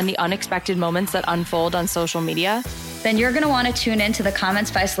laughs, and the unexpected moments that unfold on social media? Then you're going to want to tune in to the Comments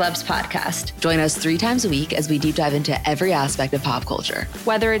by Celebs podcast. Join us 3 times a week as we deep dive into every aspect of pop culture.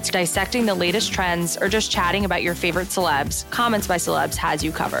 Whether it's dissecting the latest trends or just chatting about your favorite celebs, Comments by Celebs has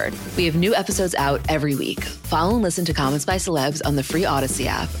you covered. We have new episodes out every week. Follow and listen to Comments by Celebs on the free Odyssey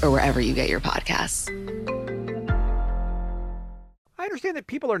app or wherever you get your podcasts. I understand that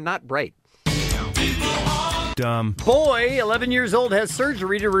people are not bright. Dumb. Boy, 11 years old, has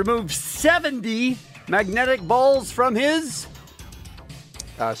surgery to remove 70 magnetic balls from his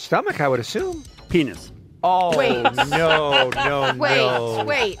stomach, I would assume. Penis. Oh, Wait. no.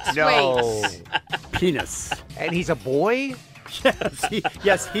 Wait. Penis. And he's a boy?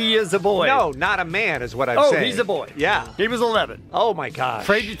 Yes, he is a boy. No, not a man is what I'm saying. Oh, he's a boy. Yeah. He was 11. Oh, my gosh.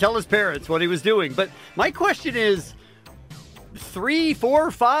 Afraid to tell his parents what he was doing. But my question is, 3, 4,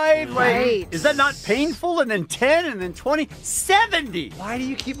 5? Right. Is that not painful? And then 10, and then 20, 70. Why do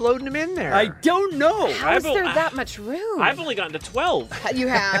you keep loading them in there? I don't know. How is there that much room? I've only gotten to 12. You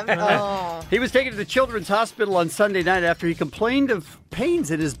have? Oh. He was taken to the Children's Hospital on Sunday night after he complained of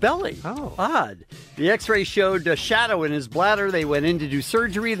pains in his belly. Oh. Odd. The x-ray showed a shadow in his bladder. They went in to do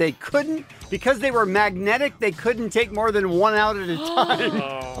surgery. They couldn't, because they were magnetic, they couldn't take more than one out at a time.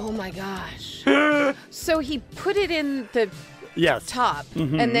 Oh my gosh. So he put it in the top,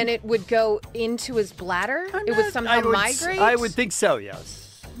 and then it would go into his bladder? It would somehow migrate? I would think so,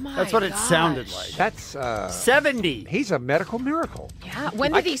 yes. That's what it sounded like. That's 70. He's a medical miracle. Yeah.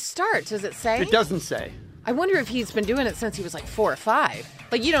 When did he start? Does it say? It doesn't say. I wonder if he's been doing it since he was like 4 or 5.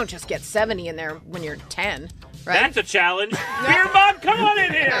 Like, you don't just get 70 in there when you're 10, right? That's a challenge. Beer Mom, come on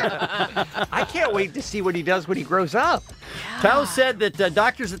in here. I can't wait to see what he does when he grows up. Tao said that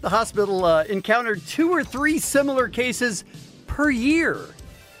doctors at the hospital encountered 2 or 3 similar cases per year,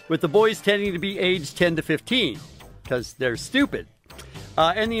 with the boys tending to be aged 10 to 15 because they're stupid.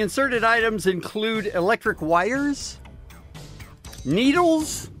 And the inserted items include electric wires,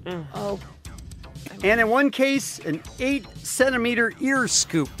 needles, and in one case, an 8-centimeter ear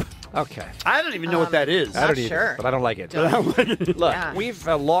scoop. Okay. I don't even know what that is. I don't either, but I don't like it. Look, we've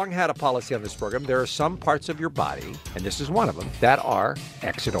long had a policy on this program. There are some parts of your body, and this is one of them, that are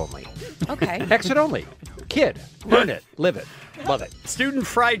exit only. Okay. Exit only. Kid, learn it, live it, love it. Student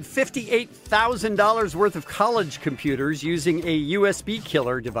fried $58,000 worth of college computers using a USB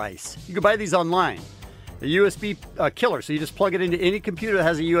killer device. You can buy these online. A USB killer, so you just plug it into any computer that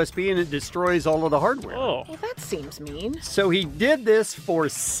has a USB and it destroys all of the hardware. Oh, well, that seems mean. So he did this for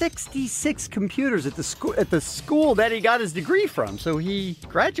 66 computers at the school that he got his degree from. So he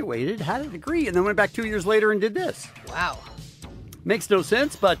graduated, had a degree, and then went back 2 years later and did this. Wow. Makes no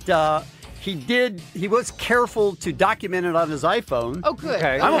sense, but he was careful to document it on his iPhone. Oh, good.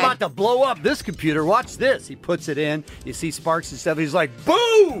 Okay. I'm about to blow up this computer. Watch this. He puts it in. You see sparks and stuff. He's like,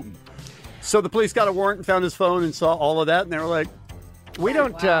 boom! So the police got a warrant and found his phone and saw all of that, and they were like, We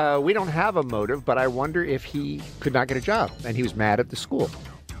don't have a motive, but I wonder if he could not get a job and he was mad at the school.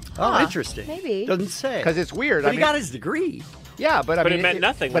 Oh, interesting. Maybe. Doesn't say. Because it's weird. But he got his degree. Yeah, but it meant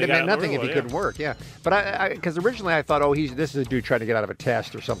nothing. But when it he meant got nothing if he approval, couldn't work. Yeah, but because originally I thought, this is a dude trying to get out of a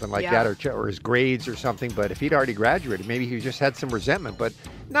test or something like that, or his grades or something. But if he'd already graduated, maybe he just had some resentment. But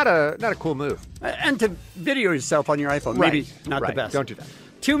not a cool move. And to video yourself on your iPhone, maybe not the best. Don't do that.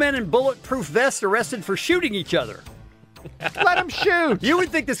 2 men in bulletproof vests arrested for shooting each other. Let them shoot. You would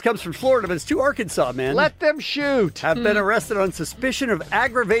think this comes from Florida, but it's 2 Arkansas men. Let them shoot. Have been arrested on suspicion of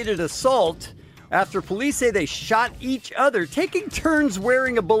aggravated assault after police say they shot each other, taking turns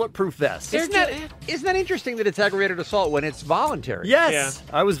wearing a bulletproof vest. Isn't that interesting that it's aggravated assault when it's voluntary? Yes.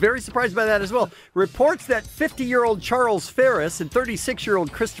 Yeah. I was very surprised by that as well. Reports that 50-year-old Charles Ferris and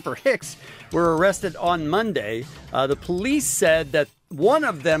 36-year-old Christopher Hicks were arrested on Monday. The police said that one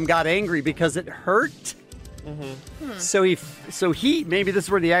of them got angry because it hurt. Mm-hmm. So he maybe this is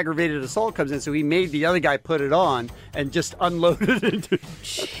where the aggravated assault comes in. So he made the other guy put it on and just unloaded it.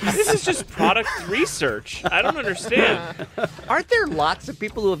 This is just product research. I don't understand. Aren't there lots of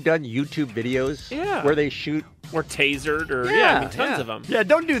people who have done YouTube videos where they shoot or tasered or tons of them. Yeah,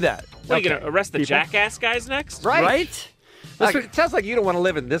 don't do that. What, are you going to arrest the jackass guys next? Right? It sounds like you don't want to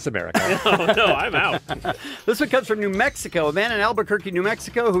live in this America. No, I'm out. This one comes from New Mexico. A man in Albuquerque, New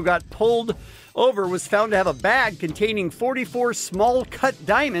Mexico, who got pulled over was found to have a bag containing 44 small cut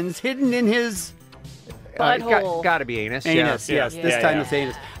diamonds hidden in his butthole. Got to be anus. Anus, yes. This time it's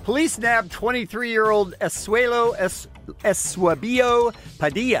anus. Police nabbed 23-year-old Eusebio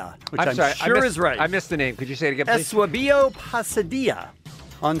Padilla, which I'm sure is right. I missed the name. Could you say it again, please? Eusebio Padilla.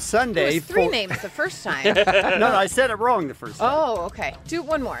 On Sunday. It was 3 names the first time. No, I said it wrong the first time. Oh, okay. Do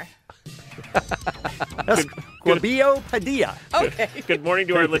one more. Eusebio Padilla. Okay. Good morning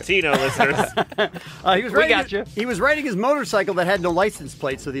to our Latino listeners. He was riding his motorcycle that had no license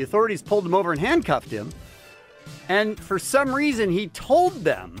plate, so the authorities pulled him over and handcuffed him. And for some reason, he told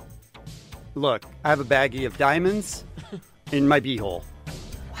them, "Look, I have a baggie of diamonds in my beehole."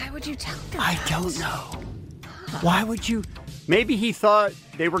 Why would you tell them I don't know. Why would you? Maybe he thought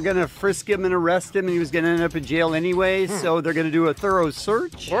they were going to frisk him and arrest him and he was going to end up in jail anyway, so they're going to do a thorough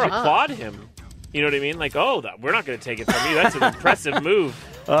search. Or applaud him. You know what I mean? Like, we're not going to take it from you. That's an impressive move.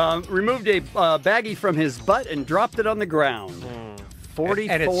 Removed a baggie from his butt and dropped it on the ground.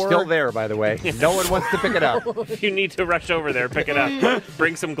 44. And it's still there, by the way. No one wants to pick it up. You need to rush over there, pick it up.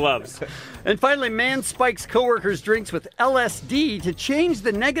 Bring some gloves. And finally, man spikes coworkers' drinks with LSD to change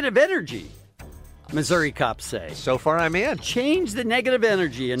the negative energy. Missouri cops say. So far, I'm in. Change the negative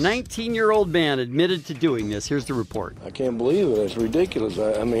energy. A 19-year-old man admitted to doing this. Here's the report. I can't believe it. It's ridiculous.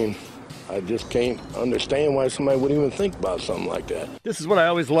 I mean, I just can't understand why somebody would even think about something like that. This is what I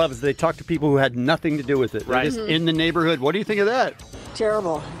always love is they talk to people who had nothing to do with it. Right. Just in the neighborhood. What do you think of that?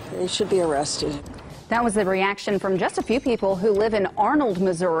 Terrible. They should be arrested. That was the reaction from just a few people who live in Arnold,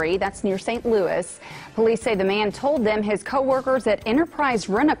 Missouri. That's near St. Louis. Police say the man told them his coworkers at Enterprise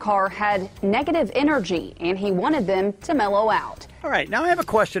Rent-A-Car had negative energy, and he wanted them to mellow out. All right, now I have a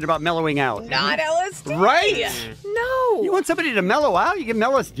question about mellowing out. Not LSD. Right? No. You want somebody to mellow out? You give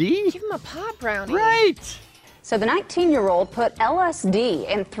them LSD? Give him a pot brownie. Right. So the 19-year-old put LSD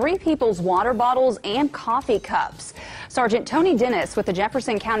in 3 people's water bottles and coffee cups. Sergeant Tony Dennis with the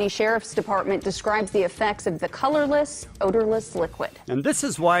Jefferson County Sheriff's Department describes the effects of the colorless, odorless liquid. And this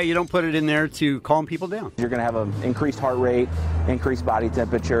is why you don't put it in there to calm people down. You're going to have an increased heart rate, increased body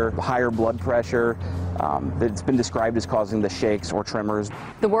temperature, higher blood pressure. It's been described as causing the shakes or tremors.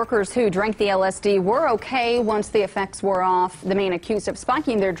 The workers who drank the LSD were okay once the effects wore off. The man accused of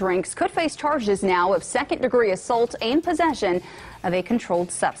spiking their drinks could face charges now of second-degree assault and possession of a controlled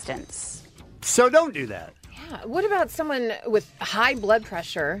substance. So don't do that. Yeah. What about someone with high blood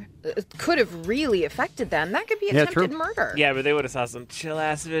pressure? It could have really affected them. That could be attempted murder. Yeah, but they would have saw some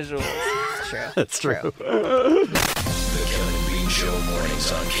chill-ass visuals. That's true. That's true. The Kevin and Bean Show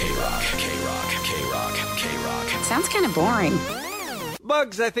mornings on K-Rock. K-Rock. K-Rock. K-Rock. Sounds kind of boring.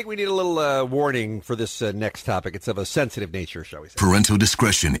 Bugs, I think we need a little warning for this next topic. It's of a sensitive nature, shall we say. Parental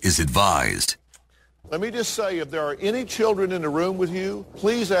discretion is advised. Let me just say, if there are any children in the room with you,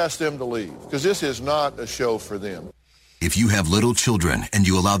 please ask them to leave, because this is not a show for them. If you have little children and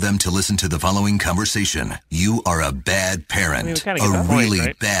you allow them to listen to the following conversation, you are a bad parent. A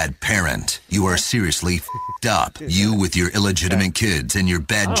really bad parent. You are seriously f***ed up. You with your illegitimate kids and your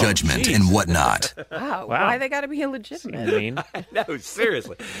bad judgment and whatnot. Wow. Why they got to be illegitimate? I know,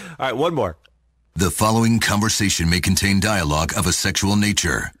 seriously. All right, one more. The following conversation may contain dialogue of a sexual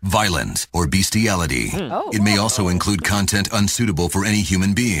nature, violence, or bestiality. It may also include content unsuitable for any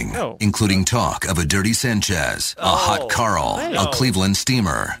human being, including talk of a dirty Sanchez, a hot Carl, a Cleveland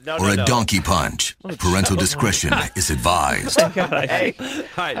steamer, or a donkey punch. Parental discretion is advised. Hey,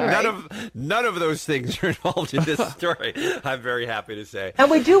 none of those things are involved in this story. I'm very happy to say. And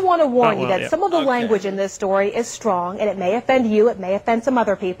we do want to warn you that some of the language in this story is strong, and it may offend you, it may offend some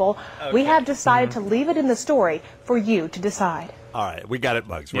other people. We have decided to leave it in the story for you to decide. All right, we got it,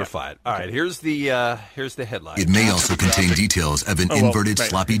 Muggs. We're fine. All right, here's the headline. It may also contain details of an inverted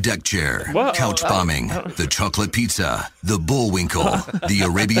sloppy deck chair, couch bombing, the chocolate pizza, the Bullwinkle, the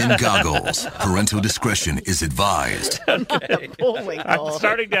Arabian goggles. Parental discretion is advised. I'm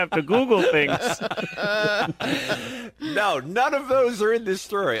starting to have to Google things. No, none of those are in this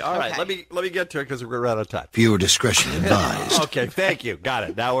story. All right, let me get to it because we're out of time. Viewer discretion advised. Okay, thank you. Got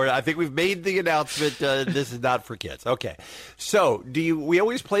it. Now I think we've made the announcement. This is not for kids. Okay, so we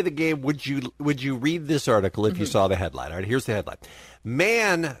always play the game. Would you read this article if you saw the headline? All right, here's the headline: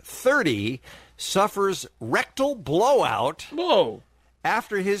 Man 30 suffers rectal blowout. Whoa.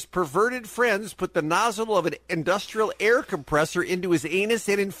 After his perverted friends put the nozzle of an industrial air compressor into his anus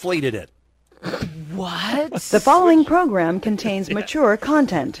and inflated it. What? The following program contains mature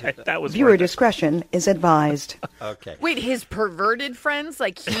content. Viewer discretion is advised. Okay. Wait, his perverted friends?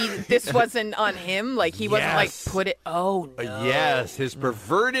 Like this wasn't on him? Like he wasn't like put it. Oh no. Yes, his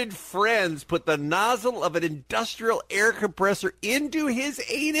perverted friends put the nozzle of an industrial air compressor into his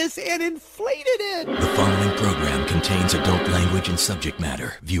anus and inflated it. The following program contains adult language and subject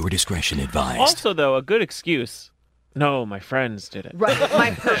matter. Viewer discretion advised. Also, though, a good excuse. No, my friends did it. Right,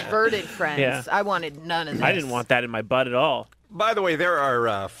 my perverted friends. Yeah. I wanted none of this. I didn't want that in my butt at all. By the way, there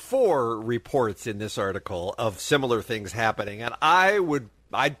are 4 reports in this article of similar things happening, and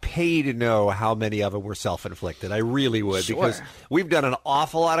I'd pay to know how many of them were self-inflicted. I really would, because we've done an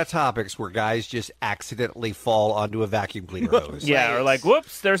awful lot of topics where guys just accidentally fall onto a vacuum cleaner hose. Yeah, or like,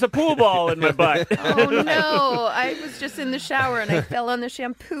 whoops, there's a pool ball in my butt. Oh, no. I was just in the shower and I fell on the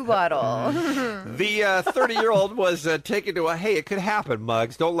shampoo bottle. The 30-year-old was taken to it could happen,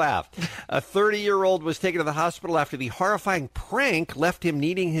 Muggs. Don't laugh. A 30-year-old was taken to the hospital after the horrifying prank left him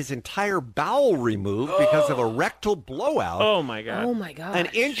needing his entire bowel removed because of a rectal blowout. Oh, my God. Oh, my God. An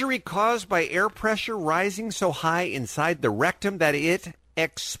injury caused by air pressure rising so high inside the rectum that it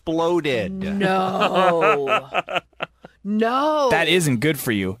exploded. No. No. That isn't good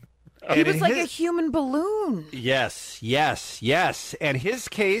for you. He was like a human balloon. Yes. And his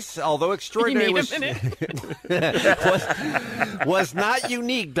case, although extraordinary, was not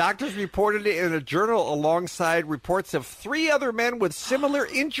unique. Doctors reported it in a journal alongside reports of 3 other men with similar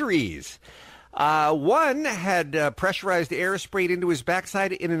injuries. One had pressurized air sprayed into his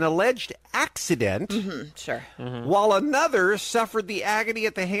backside in an alleged accident, while another suffered the agony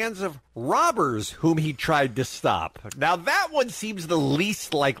at the hands of robbers whom he tried to stop. Now, that one seems the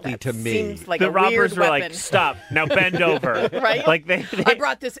least likely to me. Seems like the a robbers weird were weapon. like, stop, now bend over. Right? Like they I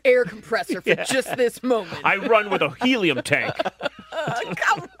brought this air compressor for just this moment. I run with a helium tank.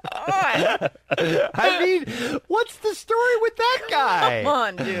 Come on. I mean, what's the story with that guy? Come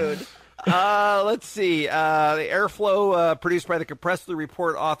on, dude. Let's see. The airflow produced by the compressor, the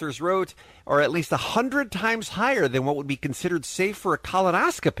report authors wrote, are at least 100 times higher than what would be considered safe for a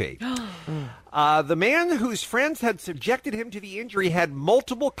colonoscopy. The man whose friends had subjected him to the injury had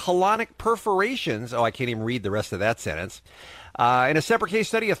multiple colonic perforations. Oh, I can't even read the rest of that sentence. In a separate case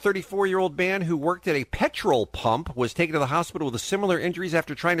study, a 34-year-old man who worked at a petrol pump was taken to the hospital with similar injuries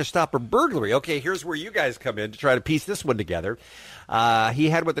after trying to stop a burglary. Okay, here's where you guys come in to try to piece this one together. He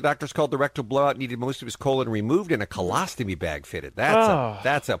had what the doctors called the rectal blowout, needed most of his colon removed, and a colostomy bag fitted.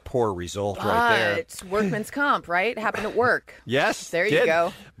 That's a poor result right there. It's workman's comp, right? Happened at work. Yes. There you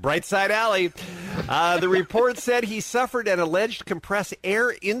go. Brightside Alley. The report said he suffered an alleged compressed air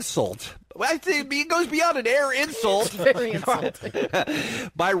insult. Well, I think it goes beyond an air insult. Very insulting.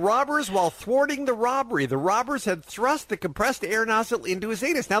 By robbers while thwarting the robbery. The robbers had thrust the compressed air nozzle into his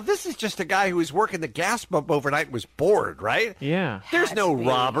anus. Now, this is just a guy who was working the gas pump overnight and was bored, right? Yeah. There's no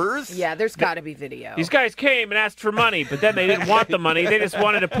robbers. Yeah, there's got to be video. These guys came and asked for money, but then they didn't want the money. They just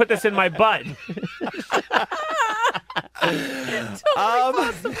wanted to put this in my butt.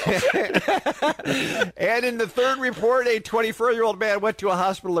 And in the third report, a 24-year-old man went to a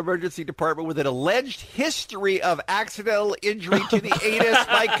hospital emergency department with an alleged history of accidental injury to the anus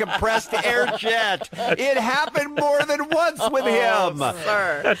by compressed air jet. It happened more than once with him.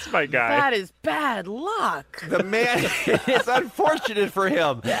 Sir. That's my guy. That is bad luck. The man, it's unfortunate for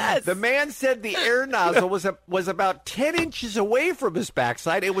him. Yes. The man said the air nozzle was about 10 inches away from his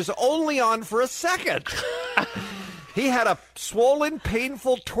backside. It was only on for a second. He had a swollen,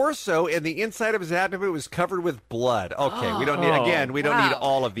 painful torso, and the inside of his abdomen was covered with blood. Okay, we don't need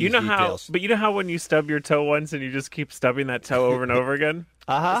all of these details. But you know how when you stub your toe once and you just keep stubbing that toe over and over again?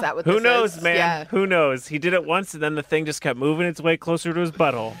 Uh-huh. Is that what Who this knows, is? man? Yeah. Who knows? He did it once, and then the thing just kept moving its way closer to his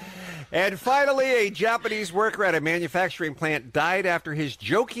butthole. And finally, a Japanese worker at a manufacturing plant died after his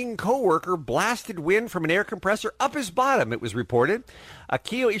joking coworker blasted wind from an air compressor up his bottom, it was reported.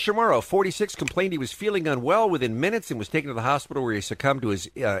 Akio Ishimaro, 46, complained he was feeling unwell within minutes and was taken to the hospital where he succumbed to his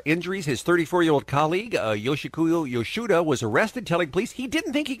injuries. His 34-year-old colleague, Yoshikuyo Yoshida, was arrested, telling police he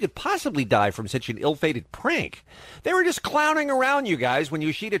didn't think he could possibly die from such an ill-fated prank. They were just clowning around, you guys, when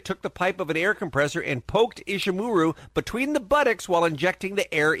Yoshida took the pipe of an air compressor and poked Ishimuro between the buttocks while injecting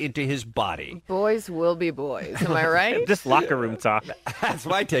the air into his body. Boys will be boys. Am I right? Just locker room talk. That's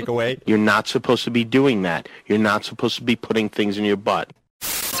my takeaway. You're not supposed to be doing that. You're not supposed to be putting things in your butt.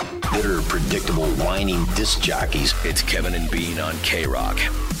 Bitter, predictable, whining disc jockeys. It's Kevin and Bean on K-Rock.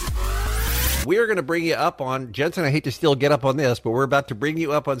 We're going to bring you up on, Jensen, I hate to still get up on this, but we're about to bring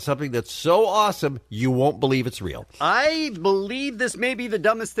you up on something that's so awesome, you won't believe it's real. I believe this may be the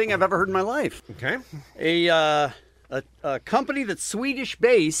dumbest thing I've ever heard in my life. Okay. A company that's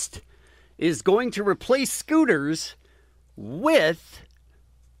Swedish-based is going to replace scooters with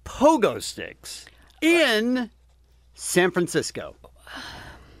pogo sticks in San Francisco.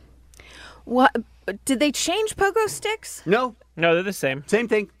 What? Did they change pogo sticks? No, they're the same. Same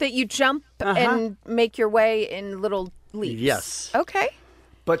thing. That you jump and make your way in little leaps? Yes. Okay.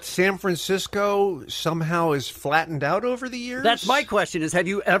 But San Francisco somehow is flattened out over the years? That's my question, is have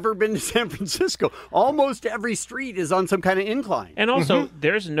you ever been to San Francisco? Almost every street is on some kind of incline. And also,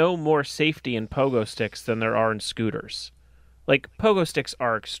 there's no more safety in pogo sticks than there are in scooters. Like, pogo sticks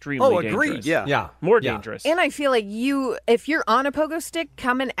are extremely dangerous. Yeah. More dangerous. And I feel like if you're on a pogo stick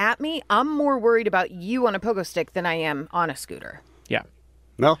coming at me, I'm more worried about you on a pogo stick than I am on a scooter. Yeah.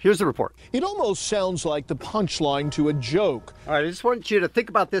 Well, here's the report. It almost sounds like the punchline to a joke. All right, I just want you to think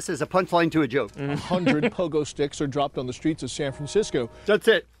about this as a punchline to a joke. 100 pogo sticks are dropped on the streets of San Francisco. That's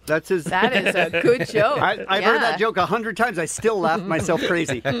it. That is a good joke. I've heard that joke 100 times. I still laugh myself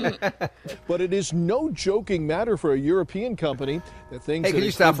crazy. But it is no joking matter for a European company that thinks. Hey, can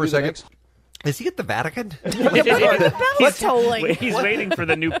you stop for a second? Is he at the Vatican? The bell's tolling. He's waiting for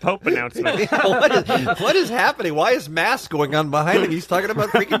the new Pope announcement. What is happening? Why is Mass going on behind him? He's talking about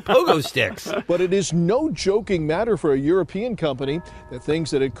freaking pogo sticks. But it is no joking matter for a European company that thinks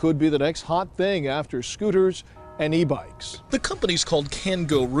that it could be the next hot thing after scooters and e-bikes. The company's called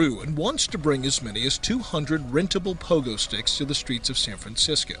Kangaroo and wants to bring as many as 200 rentable pogo sticks to the streets of San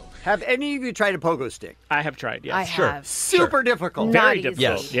Francisco. Have any of you tried a pogo stick? I have tried, yes. I have. Super difficult. Very Not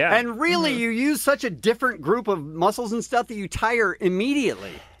difficult. easy. Yeah. And really, you use such a different group of muscles and stuff that you tire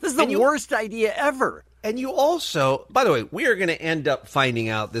immediately. This is the worst idea ever. And you also, by the way, we are going to end up finding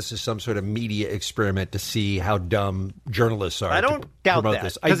out this is some sort of media experiment to see how dumb journalists are. I don't doubt promote that,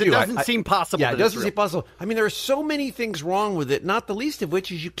 this. because it doesn't seem possible. Yeah, that it doesn't it's seem possible. I mean, there are so many things wrong with it, not the least of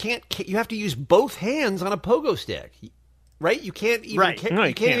which is you have to use both hands on a pogo stick, right? You can't even,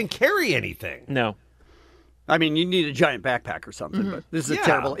 you can't even carry anything. No. I mean, you need a giant backpack or something, but this is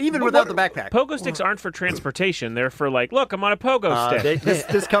terrible. Even without the backpack. Pogo sticks aren't for transportation. They're for like, look, I'm on a pogo stick.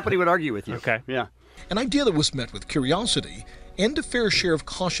 This company would argue with you. Okay. Yeah. An idea that was met with curiosity and a fair share of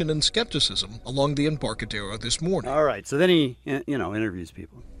caution and skepticism along the Embarcadero this morning. All right, so then he, interviews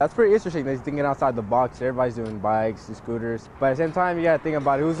people. That's pretty interesting that he's thinking outside the box. Everybody's doing bikes and scooters. But at the same time, you got to think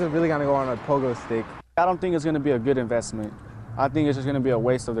about who's really going to go on a pogo stick. I don't think it's going to be a good investment. I think it's just going to be a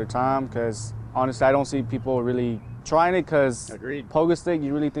waste of their time because, honestly, I don't see people really trying it because pogo stick,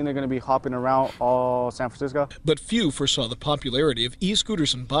 you really think they're going to be hopping around all San Francisco? But few foresaw the popularity of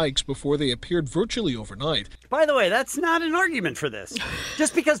e-scooters and bikes before they appeared virtually overnight. By the way, that's not an argument for this.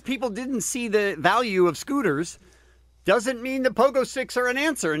 Just because people didn't see the value of scooters doesn't mean the pogo sticks are an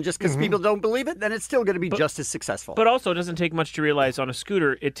answer. And just because people don't believe it, then it's still going to be just as successful. But also, it doesn't take much to realize on a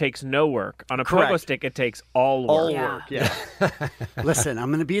scooter, it takes no work. On a pogo stick, it takes all work. Work, yeah. Listen, I'm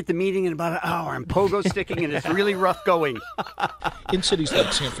going to be at the meeting in about an hour. I'm pogo sticking, and it's really rough going. In cities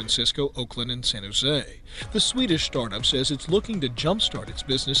like San Francisco, Oakland, and San Jose, the Swedish startup says it's looking to jumpstart its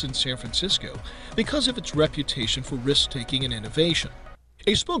business in San Francisco because of its reputation for risk-taking and innovation.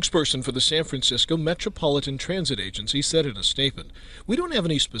 A spokesperson for the San Francisco Metropolitan Transit Agency said in a statement, "We don't have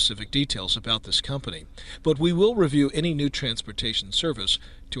any specific details about this company, but we will review any new transportation service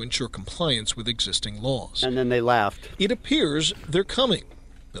to ensure compliance with existing laws." And then they laughed. It appears they're coming.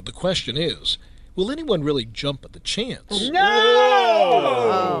 Now the question is, will anyone really jump at the chance?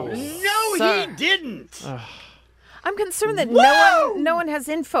 No! No, he didn't! I'm concerned that no one has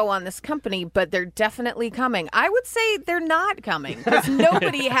info on this company, but they're definitely coming. I would say they're not coming because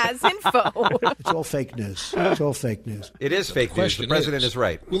nobody has info. It's all fake news. It's all fake news. It is fake news. The president is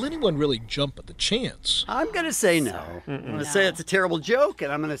right. Will anyone really jump at the chance? I'm going to say no. I'm going to say it's a terrible joke,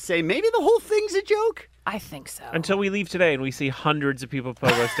 and I'm going to say maybe the whole thing's a joke. I think so. Until we leave today and we see hundreds of people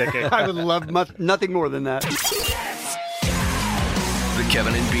pogo sticking. I would love nothing more than that. The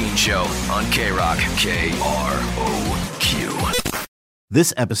Kevin and Bean Show on K-Rock, KROQ.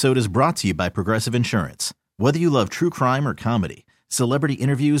 This episode is brought to you by Progressive Insurance. Whether you love true crime or comedy, celebrity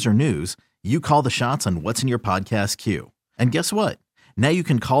interviews or news, you call the shots on what's in your podcast queue. And guess what? Now you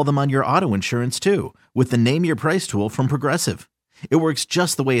can call them on your auto insurance too with the Name Your Price tool from Progressive. It works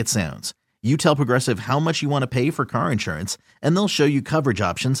just the way it sounds. You tell Progressive how much you want to pay for car insurance, and they'll show you coverage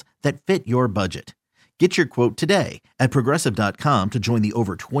options that fit your budget. Get your quote today at Progressive.com to join the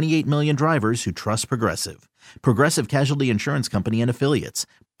over 28 million drivers who trust Progressive. Progressive Casualty Insurance Company and Affiliates.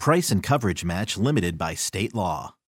 Price and coverage match limited by state law.